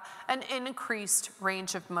they have an increased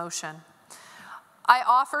range of motion. I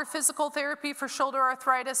offer physical therapy for shoulder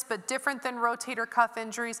arthritis, but different than rotator cuff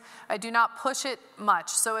injuries, I do not push it much.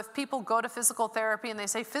 So if people go to physical therapy and they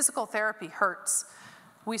say, physical therapy hurts,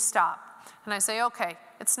 we stop. And I say, okay,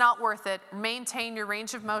 it's not worth it. Maintain your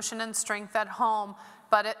range of motion and strength at home.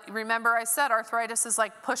 But remember I said arthritis is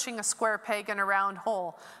like pushing a square peg in a round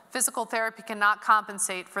hole. Physical therapy cannot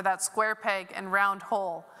compensate for that square peg and round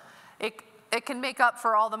hole. It can make up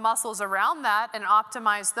for all the muscles around that and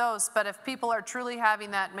optimize those, but if people are truly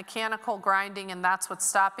having that mechanical grinding and that's what's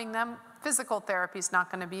stopping them, physical therapy is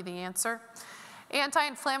not going to be the answer.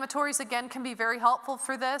 Anti-inflammatories, again, can be very helpful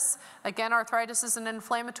for this. Again, arthritis is an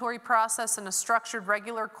inflammatory process, and a structured,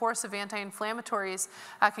 regular course of anti-inflammatories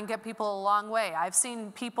can get people a long way. I've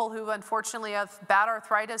seen people who unfortunately have bad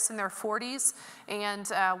arthritis in their 40s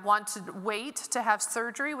and want to wait to have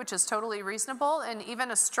surgery, which is totally reasonable, and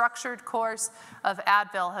even a structured course of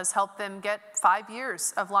Advil has helped them get 5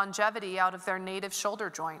 years of longevity out of their native shoulder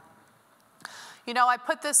joint. You know, I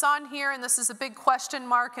put this on here, and this is a big question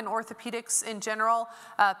mark in orthopedics in general.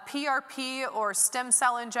 PRP, or stem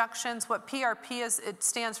cell injections, what PRP is, it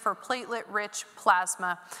stands for platelet-rich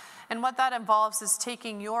plasma. And what that involves is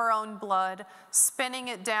taking your own blood, spinning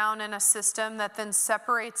it down in a system that then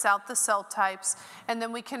separates out the cell types, and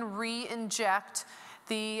then we can re-inject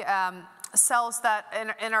the cells that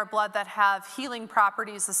in our blood that have healing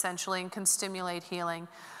properties, essentially, and can stimulate healing.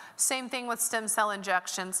 Same thing with stem cell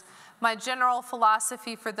injections. My general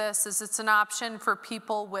philosophy for this is it's an option for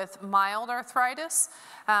people with mild arthritis,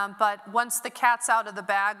 but once the cat's out of the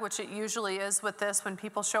bag, which it usually is with this when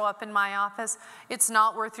people show up in my office, it's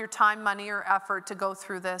not worth your time, money, or effort to go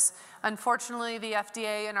through this. Unfortunately, the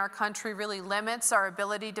FDA in our country really limits our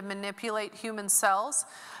ability to manipulate human cells.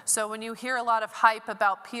 So when you hear a lot of hype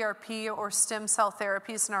about PRP or stem cell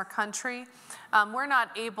therapies in our country, we're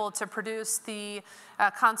not able to produce the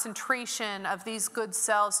concentration of these good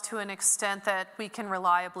cells to an extent that we can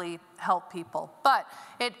reliably help people. But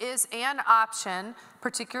it is an option,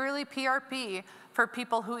 particularly PRP, for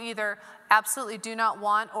people who either absolutely do not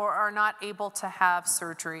want or are not able to have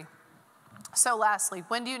surgery. So lastly,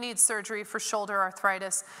 when do you need surgery for shoulder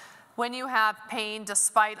arthritis? When you have pain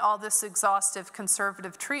despite all this exhaustive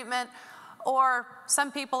conservative treatment, or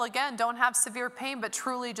some people, again, don't have severe pain but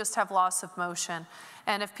truly just have loss of motion.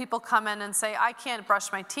 And if people come in and say, I can't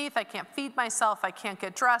brush my teeth, I can't feed myself, I can't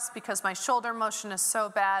get dressed because my shoulder motion is so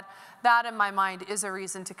bad, that in my mind is a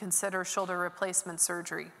reason to consider shoulder replacement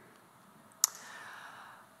surgery.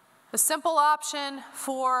 The simple option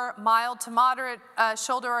for mild to moderate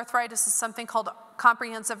shoulder arthritis is something called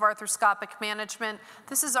comprehensive arthroscopic management.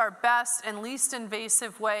 This is our best and least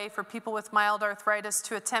invasive way for people with mild arthritis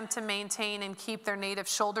to attempt to maintain and keep their native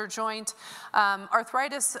shoulder joint.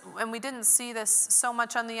 Arthritis, and we didn't see this so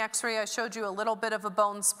much on the x-ray, I showed you a little bit of a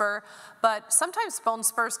bone spur, but sometimes bone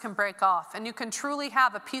spurs can break off, and you can truly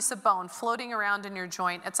have a piece of bone floating around in your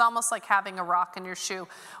joint. It's almost like having a rock in your shoe.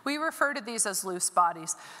 We refer to these as loose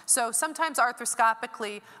bodies. So sometimes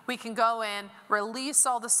arthroscopically, we can go in, release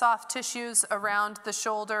all the soft tissues around the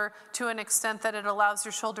shoulder to an extent that it allows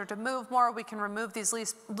your shoulder to move more. We can remove these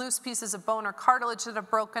loose pieces of bone or cartilage that have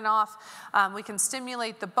broken off. We can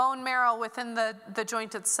stimulate the bone marrow within the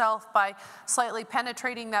joint itself by slightly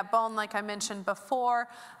penetrating that bone like I mentioned before.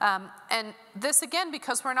 And this again,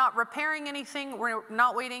 because we're not repairing anything, we're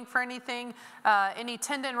not waiting for anything, any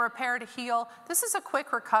tendon repair to heal, this is a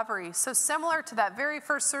quick recovery. So similar to that very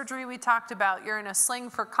first surgery we talked about, you're in a sling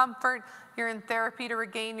for comfort, you're in therapy to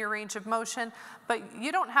regain your range of motion, but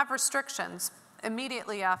you don't have restrictions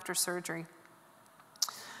immediately after surgery.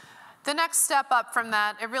 The next step up from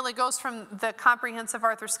that, it really goes from the comprehensive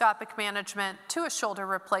arthroscopic management to a shoulder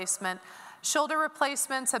replacement. Shoulder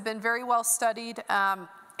replacements have been very well studied,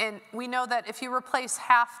 and we know that if you replace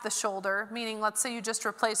half the shoulder, meaning let's say you just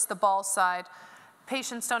replace the ball side,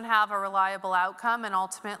 patients don't have a reliable outcome and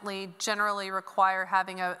ultimately generally require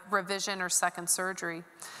having a revision or second surgery.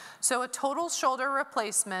 So a total shoulder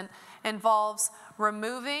replacement involves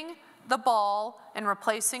removing the ball and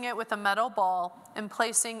replacing it with a metal ball and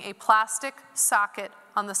placing a plastic socket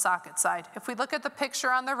on the socket side. If we look at the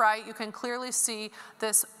picture on the right, you can clearly see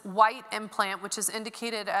this white implant, which is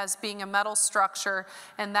indicated as being a metal structure,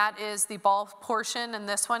 and that is the ball portion, and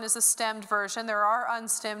this one is a stemmed version. There are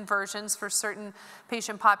unstemmed versions for certain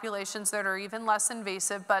patient populations that are even less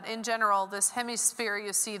invasive, but in general, this hemisphere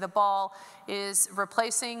you see, the ball, is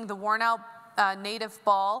replacing the worn out native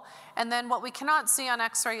ball. And then what we cannot see on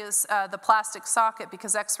x-ray is the plastic socket,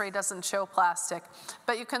 because x-ray doesn't show plastic.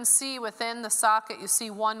 But you can see within the socket, you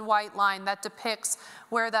see one white line that depicts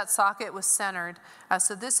where that socket was centered.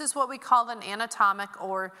 So this is what we call an anatomic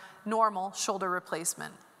or normal shoulder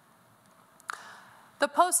replacement. The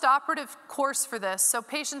post-operative course for this, so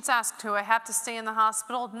patients ask, do I have to stay in the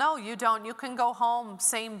hospital? No, you don't. You can go home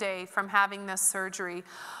same day from having this surgery.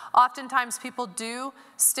 Oftentimes people do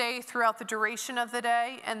stay throughout the duration of the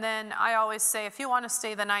day, and then I always say, if you want to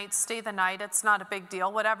stay the night, stay the night. It's not a big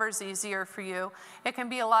deal, whatever's easier for you. It can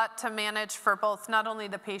be a lot to manage for both, not only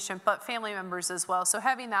the patient, but family members as well. So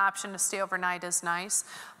having the option to stay overnight is nice,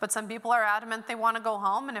 but some people are adamant they want to go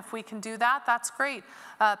home, and if we can do that, that's great.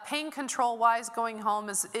 Pain control-wise, going home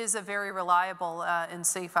is a very reliable and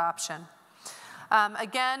safe option.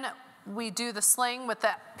 Again, we do the sling with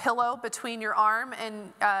that pillow between your arm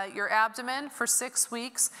and your abdomen for 6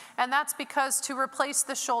 weeks, and that's because to replace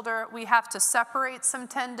the shoulder, we have to separate some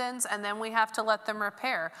tendons and then we have to let them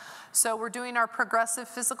repair. So we're doing our progressive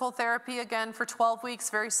physical therapy again for 12 weeks,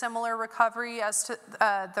 very similar recovery as to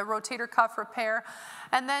the rotator cuff repair.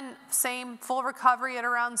 And then same full recovery at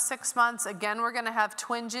around 6 months. Again, we're gonna have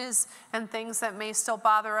twinges and things that may still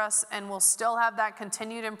bother us, and we'll still have that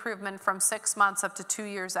continued improvement from 6 months up to 2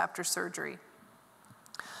 years after surgery.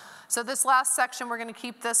 So this last section, we're gonna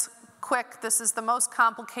keep this quick. This is the most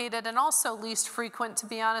complicated and also least frequent, to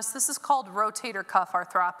be honest. This is called rotator cuff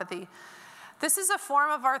arthropathy. This is a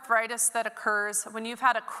form of arthritis that occurs when you've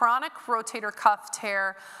had a chronic rotator cuff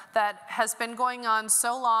tear that has been going on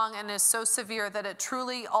so long and is so severe that it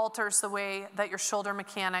truly alters the way that your shoulder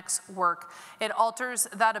mechanics work. It alters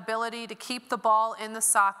that ability to keep the ball in the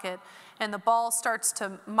socket, and the ball starts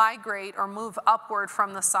to migrate or move upward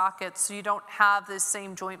from the socket, so you don't have the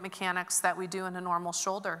same joint mechanics that we do in a normal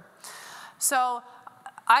shoulder. So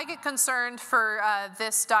I get concerned for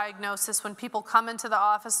this diagnosis when people come into the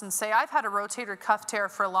office and say, I've had a rotator cuff tear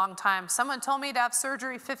for a long time. Someone told me to have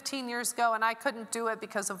surgery 15 years ago and I couldn't do it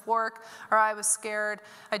because of work, or I was scared,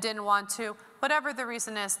 I didn't want to. Whatever the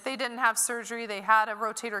reason is, they didn't have surgery, they had a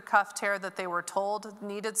rotator cuff tear that they were told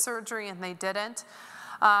needed surgery and they didn't.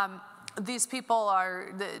 These people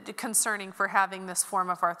are concerning for having this form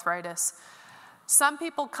of arthritis. Some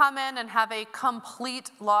people come in and have a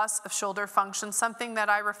complete loss of shoulder function, something that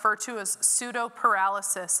I refer to as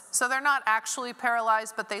pseudo-paralysis. So they're not actually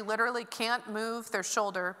paralyzed, but they literally can't move their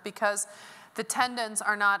shoulder because the tendons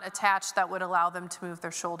are not attached that would allow them to move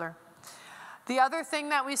their shoulder. The other thing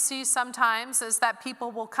that we see sometimes is that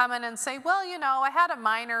people will come in and say, well, you know, I had a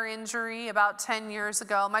minor injury about 10 years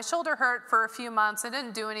ago. My shoulder hurt for a few months. I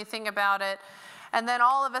didn't do anything about it. And then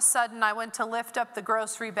all of a sudden, I went to lift up the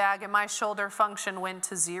grocery bag and my shoulder function went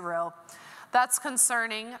to 0. That's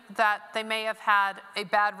concerning that they may have had a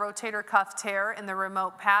bad rotator cuff tear in the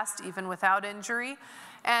remote past, even without injury.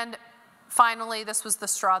 And finally, this was the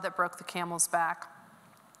straw that broke the camel's back.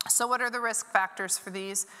 So what are the risk factors for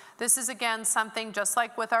these? This is, again, something just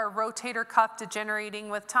like with our rotator cuff degenerating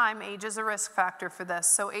with time, age is a risk factor for this.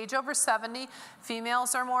 So age over 70,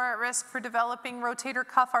 females are more at risk for developing rotator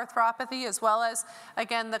cuff arthropathy, as well as,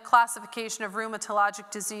 again, the classification of rheumatologic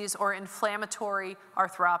disease or inflammatory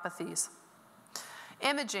arthropathies.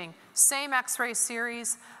 Imaging, same x-ray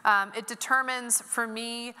series. It determines, for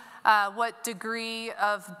me, what degree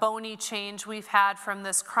of bony change we've had from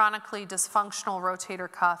this chronically dysfunctional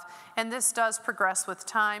rotator cuff. And this does progress with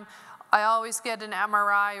time. I always get an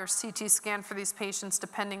MRI or CT scan for these patients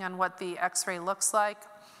depending on what the x-ray looks like.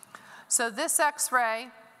 So this x-ray,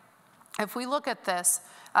 if we look at this,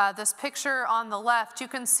 this picture on the left, you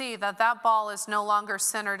can see that that ball is no longer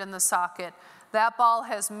centered in the socket. That ball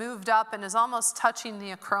has moved up and is almost touching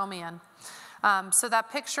the acromion. So that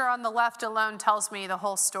picture on the left alone tells me the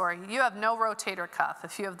whole story. You have no rotator cuff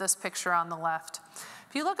if you have this picture on the left.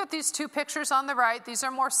 If you look at these two pictures on the right, these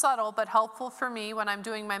are more subtle but helpful for me when I'm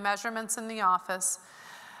doing my measurements in the office.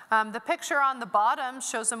 The picture on the bottom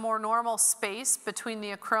shows a more normal space between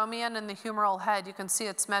the acromion and the humeral head. You can see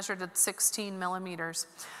it's measured at 16 millimeters.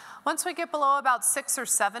 Once we get below about 6 or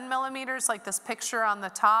 7 millimeters, like this picture on the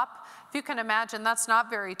top, if you can imagine, that's not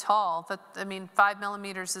very tall. 5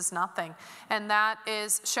 millimeters is nothing. And that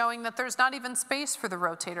is showing that there's not even space for the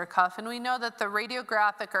rotator cuff. And we know that the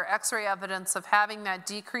radiographic or x-ray evidence of having that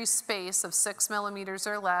decreased space of 6 millimeters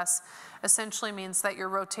or less essentially means that your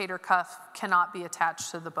rotator cuff cannot be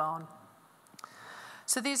attached to the bone.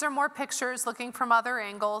 So these are more pictures looking from other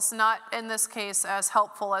angles, not in this case as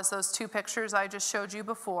helpful as those 2 pictures I just showed you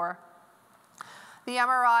before. The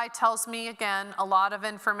MRI tells me, again, a lot of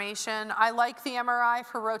information. I like the MRI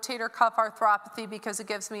for rotator cuff arthropathy because it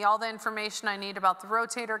gives me all the information I need about the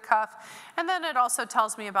rotator cuff, and then it also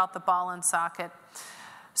tells me about the ball and socket.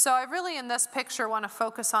 So I really, in this picture, want to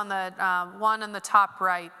focus on the one in the top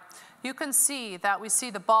right. You can see that we see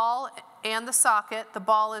the ball and the socket. The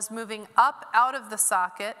ball is moving up out of the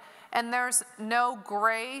socket, and there's no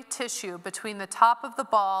gray tissue between the top of the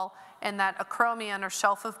ball and that acromion or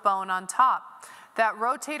shelf of bone on top. That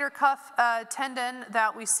rotator cuff tendon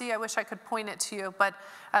that we see, I wish I could point it to you, but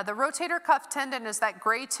the rotator cuff tendon is that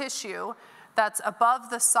gray tissue that's above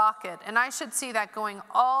the socket, and I should see that going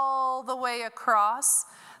all the way across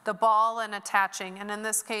the ball and attaching, and in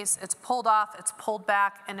this case, it's pulled off, it's pulled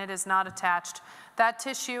back, and it is not attached. That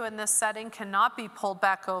tissue in this setting cannot be pulled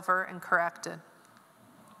back over and corrected.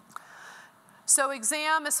 So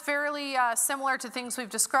exam is fairly similar to things we've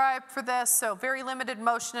described for this. So very limited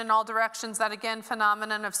motion in all directions. That, again,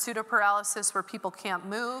 phenomenon of pseudoparalysis where people can't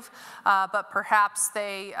move, but perhaps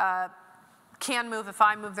they can move if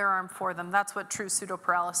I move their arm for them. That's what true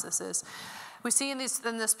pseudoparalysis is. We see in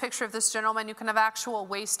this picture of this gentleman, you can have actual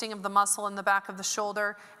wasting of the muscle in the back of the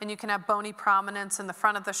shoulder, and you can have bony prominence in the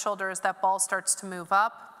front of the shoulder as that ball starts to move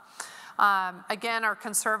up. Again, our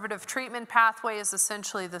conservative treatment pathway is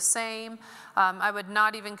essentially the same. I would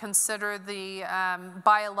not even consider the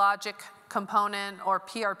biologic component or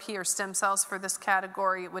PRP or stem cells for this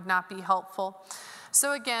category. It would not be helpful.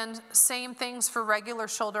 So again, same things for regular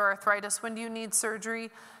shoulder arthritis. When do you need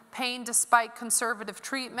surgery? Pain despite conservative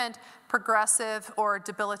treatment, progressive or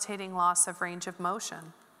debilitating loss of range of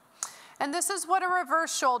motion. And this is what a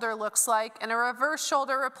reverse shoulder looks like. And a reverse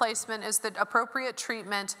shoulder replacement is the appropriate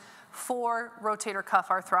treatment for rotator cuff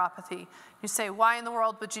arthropathy. You say, why in the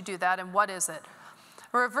world would you do that, and what is it?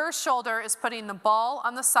 A reverse shoulder is putting the ball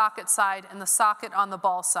on the socket side and the socket on the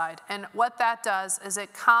ball side. And what that does is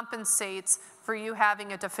it compensates for you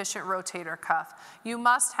having a deficient rotator cuff. You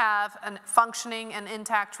must have a functioning and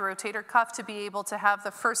intact rotator cuff to be able to have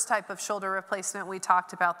the first type of shoulder replacement we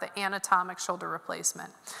talked about, the anatomic shoulder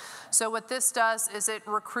replacement. So what this does is it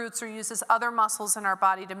recruits or uses other muscles in our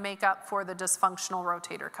body to make up for the dysfunctional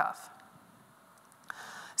rotator cuff.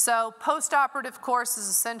 So post-operative course is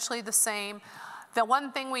essentially the same. The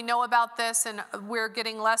one thing we know about this, and we're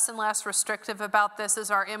getting less and less restrictive about this,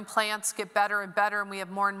 is our implants get better and better, and we have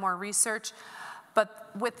more and more research. But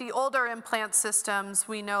with the older implant systems,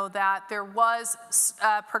 we know that there was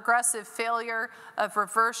progressive failure of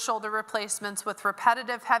reverse shoulder replacements with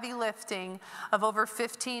repetitive heavy lifting of over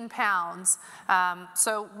 15 pounds.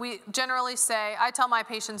 So we generally say, I tell my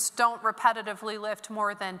patients, don't repetitively lift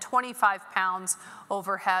more than 25 pounds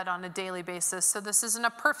overhead on a daily basis. So this isn't a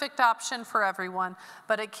perfect option for everyone,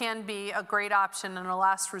 but it can be a great option and a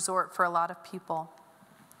last resort for a lot of people.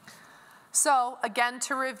 So again,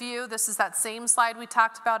 to review, this is that same slide we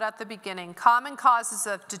talked about at the beginning. Common causes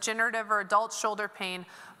of degenerative or adult shoulder pain: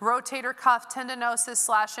 rotator cuff tendinosis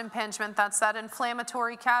 / impingement, that's that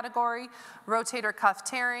inflammatory category, rotator cuff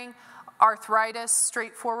tearing, arthritis,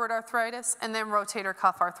 straightforward arthritis, and then rotator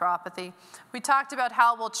cuff arthropathy. We talked about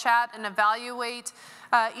how we'll chat and evaluate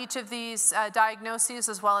each of these diagnoses,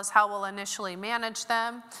 as well as how we'll initially manage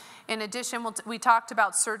them. In addition, we talked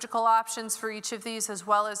about surgical options for each of these, as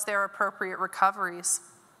well as their appropriate recoveries.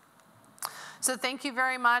 So thank you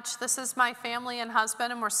very much. This is my family and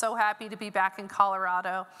husband, and we're so happy to be back in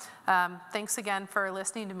Colorado. Thanks again for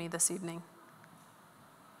listening to me this evening.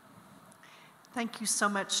 Thank you so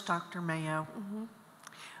much, Dr. Mayo.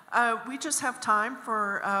 We just have time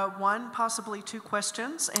for one, possibly two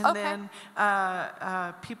questions, and then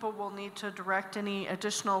people will need to direct any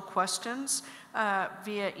additional questions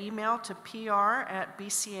via email to pr@bch.org.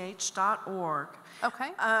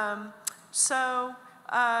 Okay.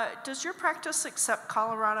 Does your practice accept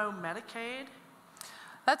Colorado Medicaid?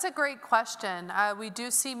 That's a great question. We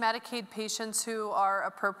do see Medicaid patients who are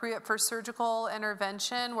appropriate for surgical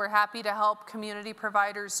intervention. We're happy to help community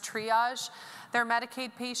providers triage their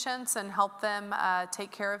Medicaid patients and help them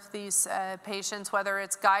take care of these patients, whether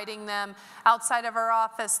it's guiding them outside of our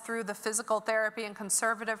office through the physical therapy and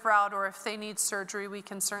conservative route, or if they need surgery, we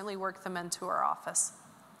can certainly work them into our office.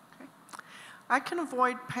 Okay. I can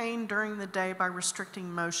avoid pain during the day by restricting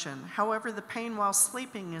motion. However, the pain while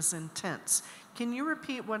sleeping is intense. Can you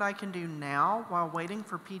repeat what I can do now while waiting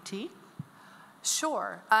for PT?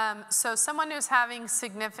 Sure. So someone who's having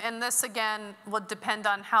significant, and this again would depend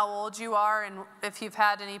on how old you are and if you've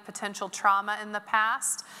had any potential trauma in the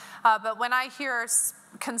past. But when I hear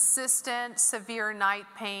consistent, severe night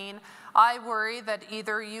pain, I worry that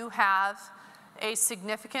either you have a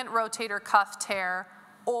significant rotator cuff tear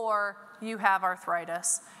or you have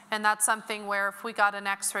arthritis. And that's something where if we got an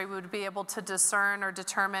x-ray, we would be able to discern or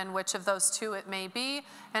determine which of those two it may be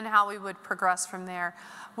and how we would progress from there.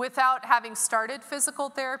 Without having started physical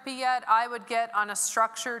therapy yet, I would get on a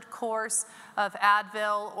structured course of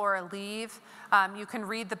Advil or Aleve. You can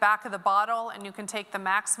read the back of the bottle and you can take the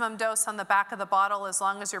maximum dose on the back of the bottle as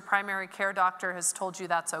long as your primary care doctor has told you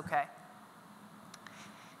that's okay.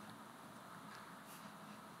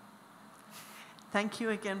 Thank you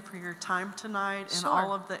again for your time tonight and Sure.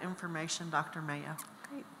 all of the information, Dr. Mayo.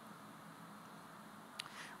 Great.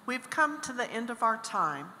 We've come to the end of our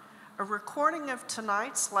time. A recording of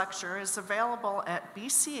tonight's lecture is available at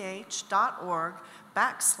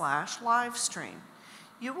bch.org/livestream.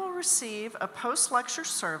 You will receive a post-lecture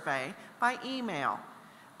survey by email.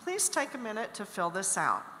 Please take a minute to fill this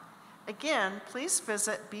out. Again, please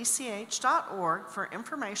visit bch.org for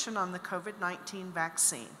information on the COVID-19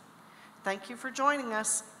 vaccine. Thank you for joining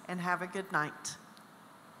us, and have a good night.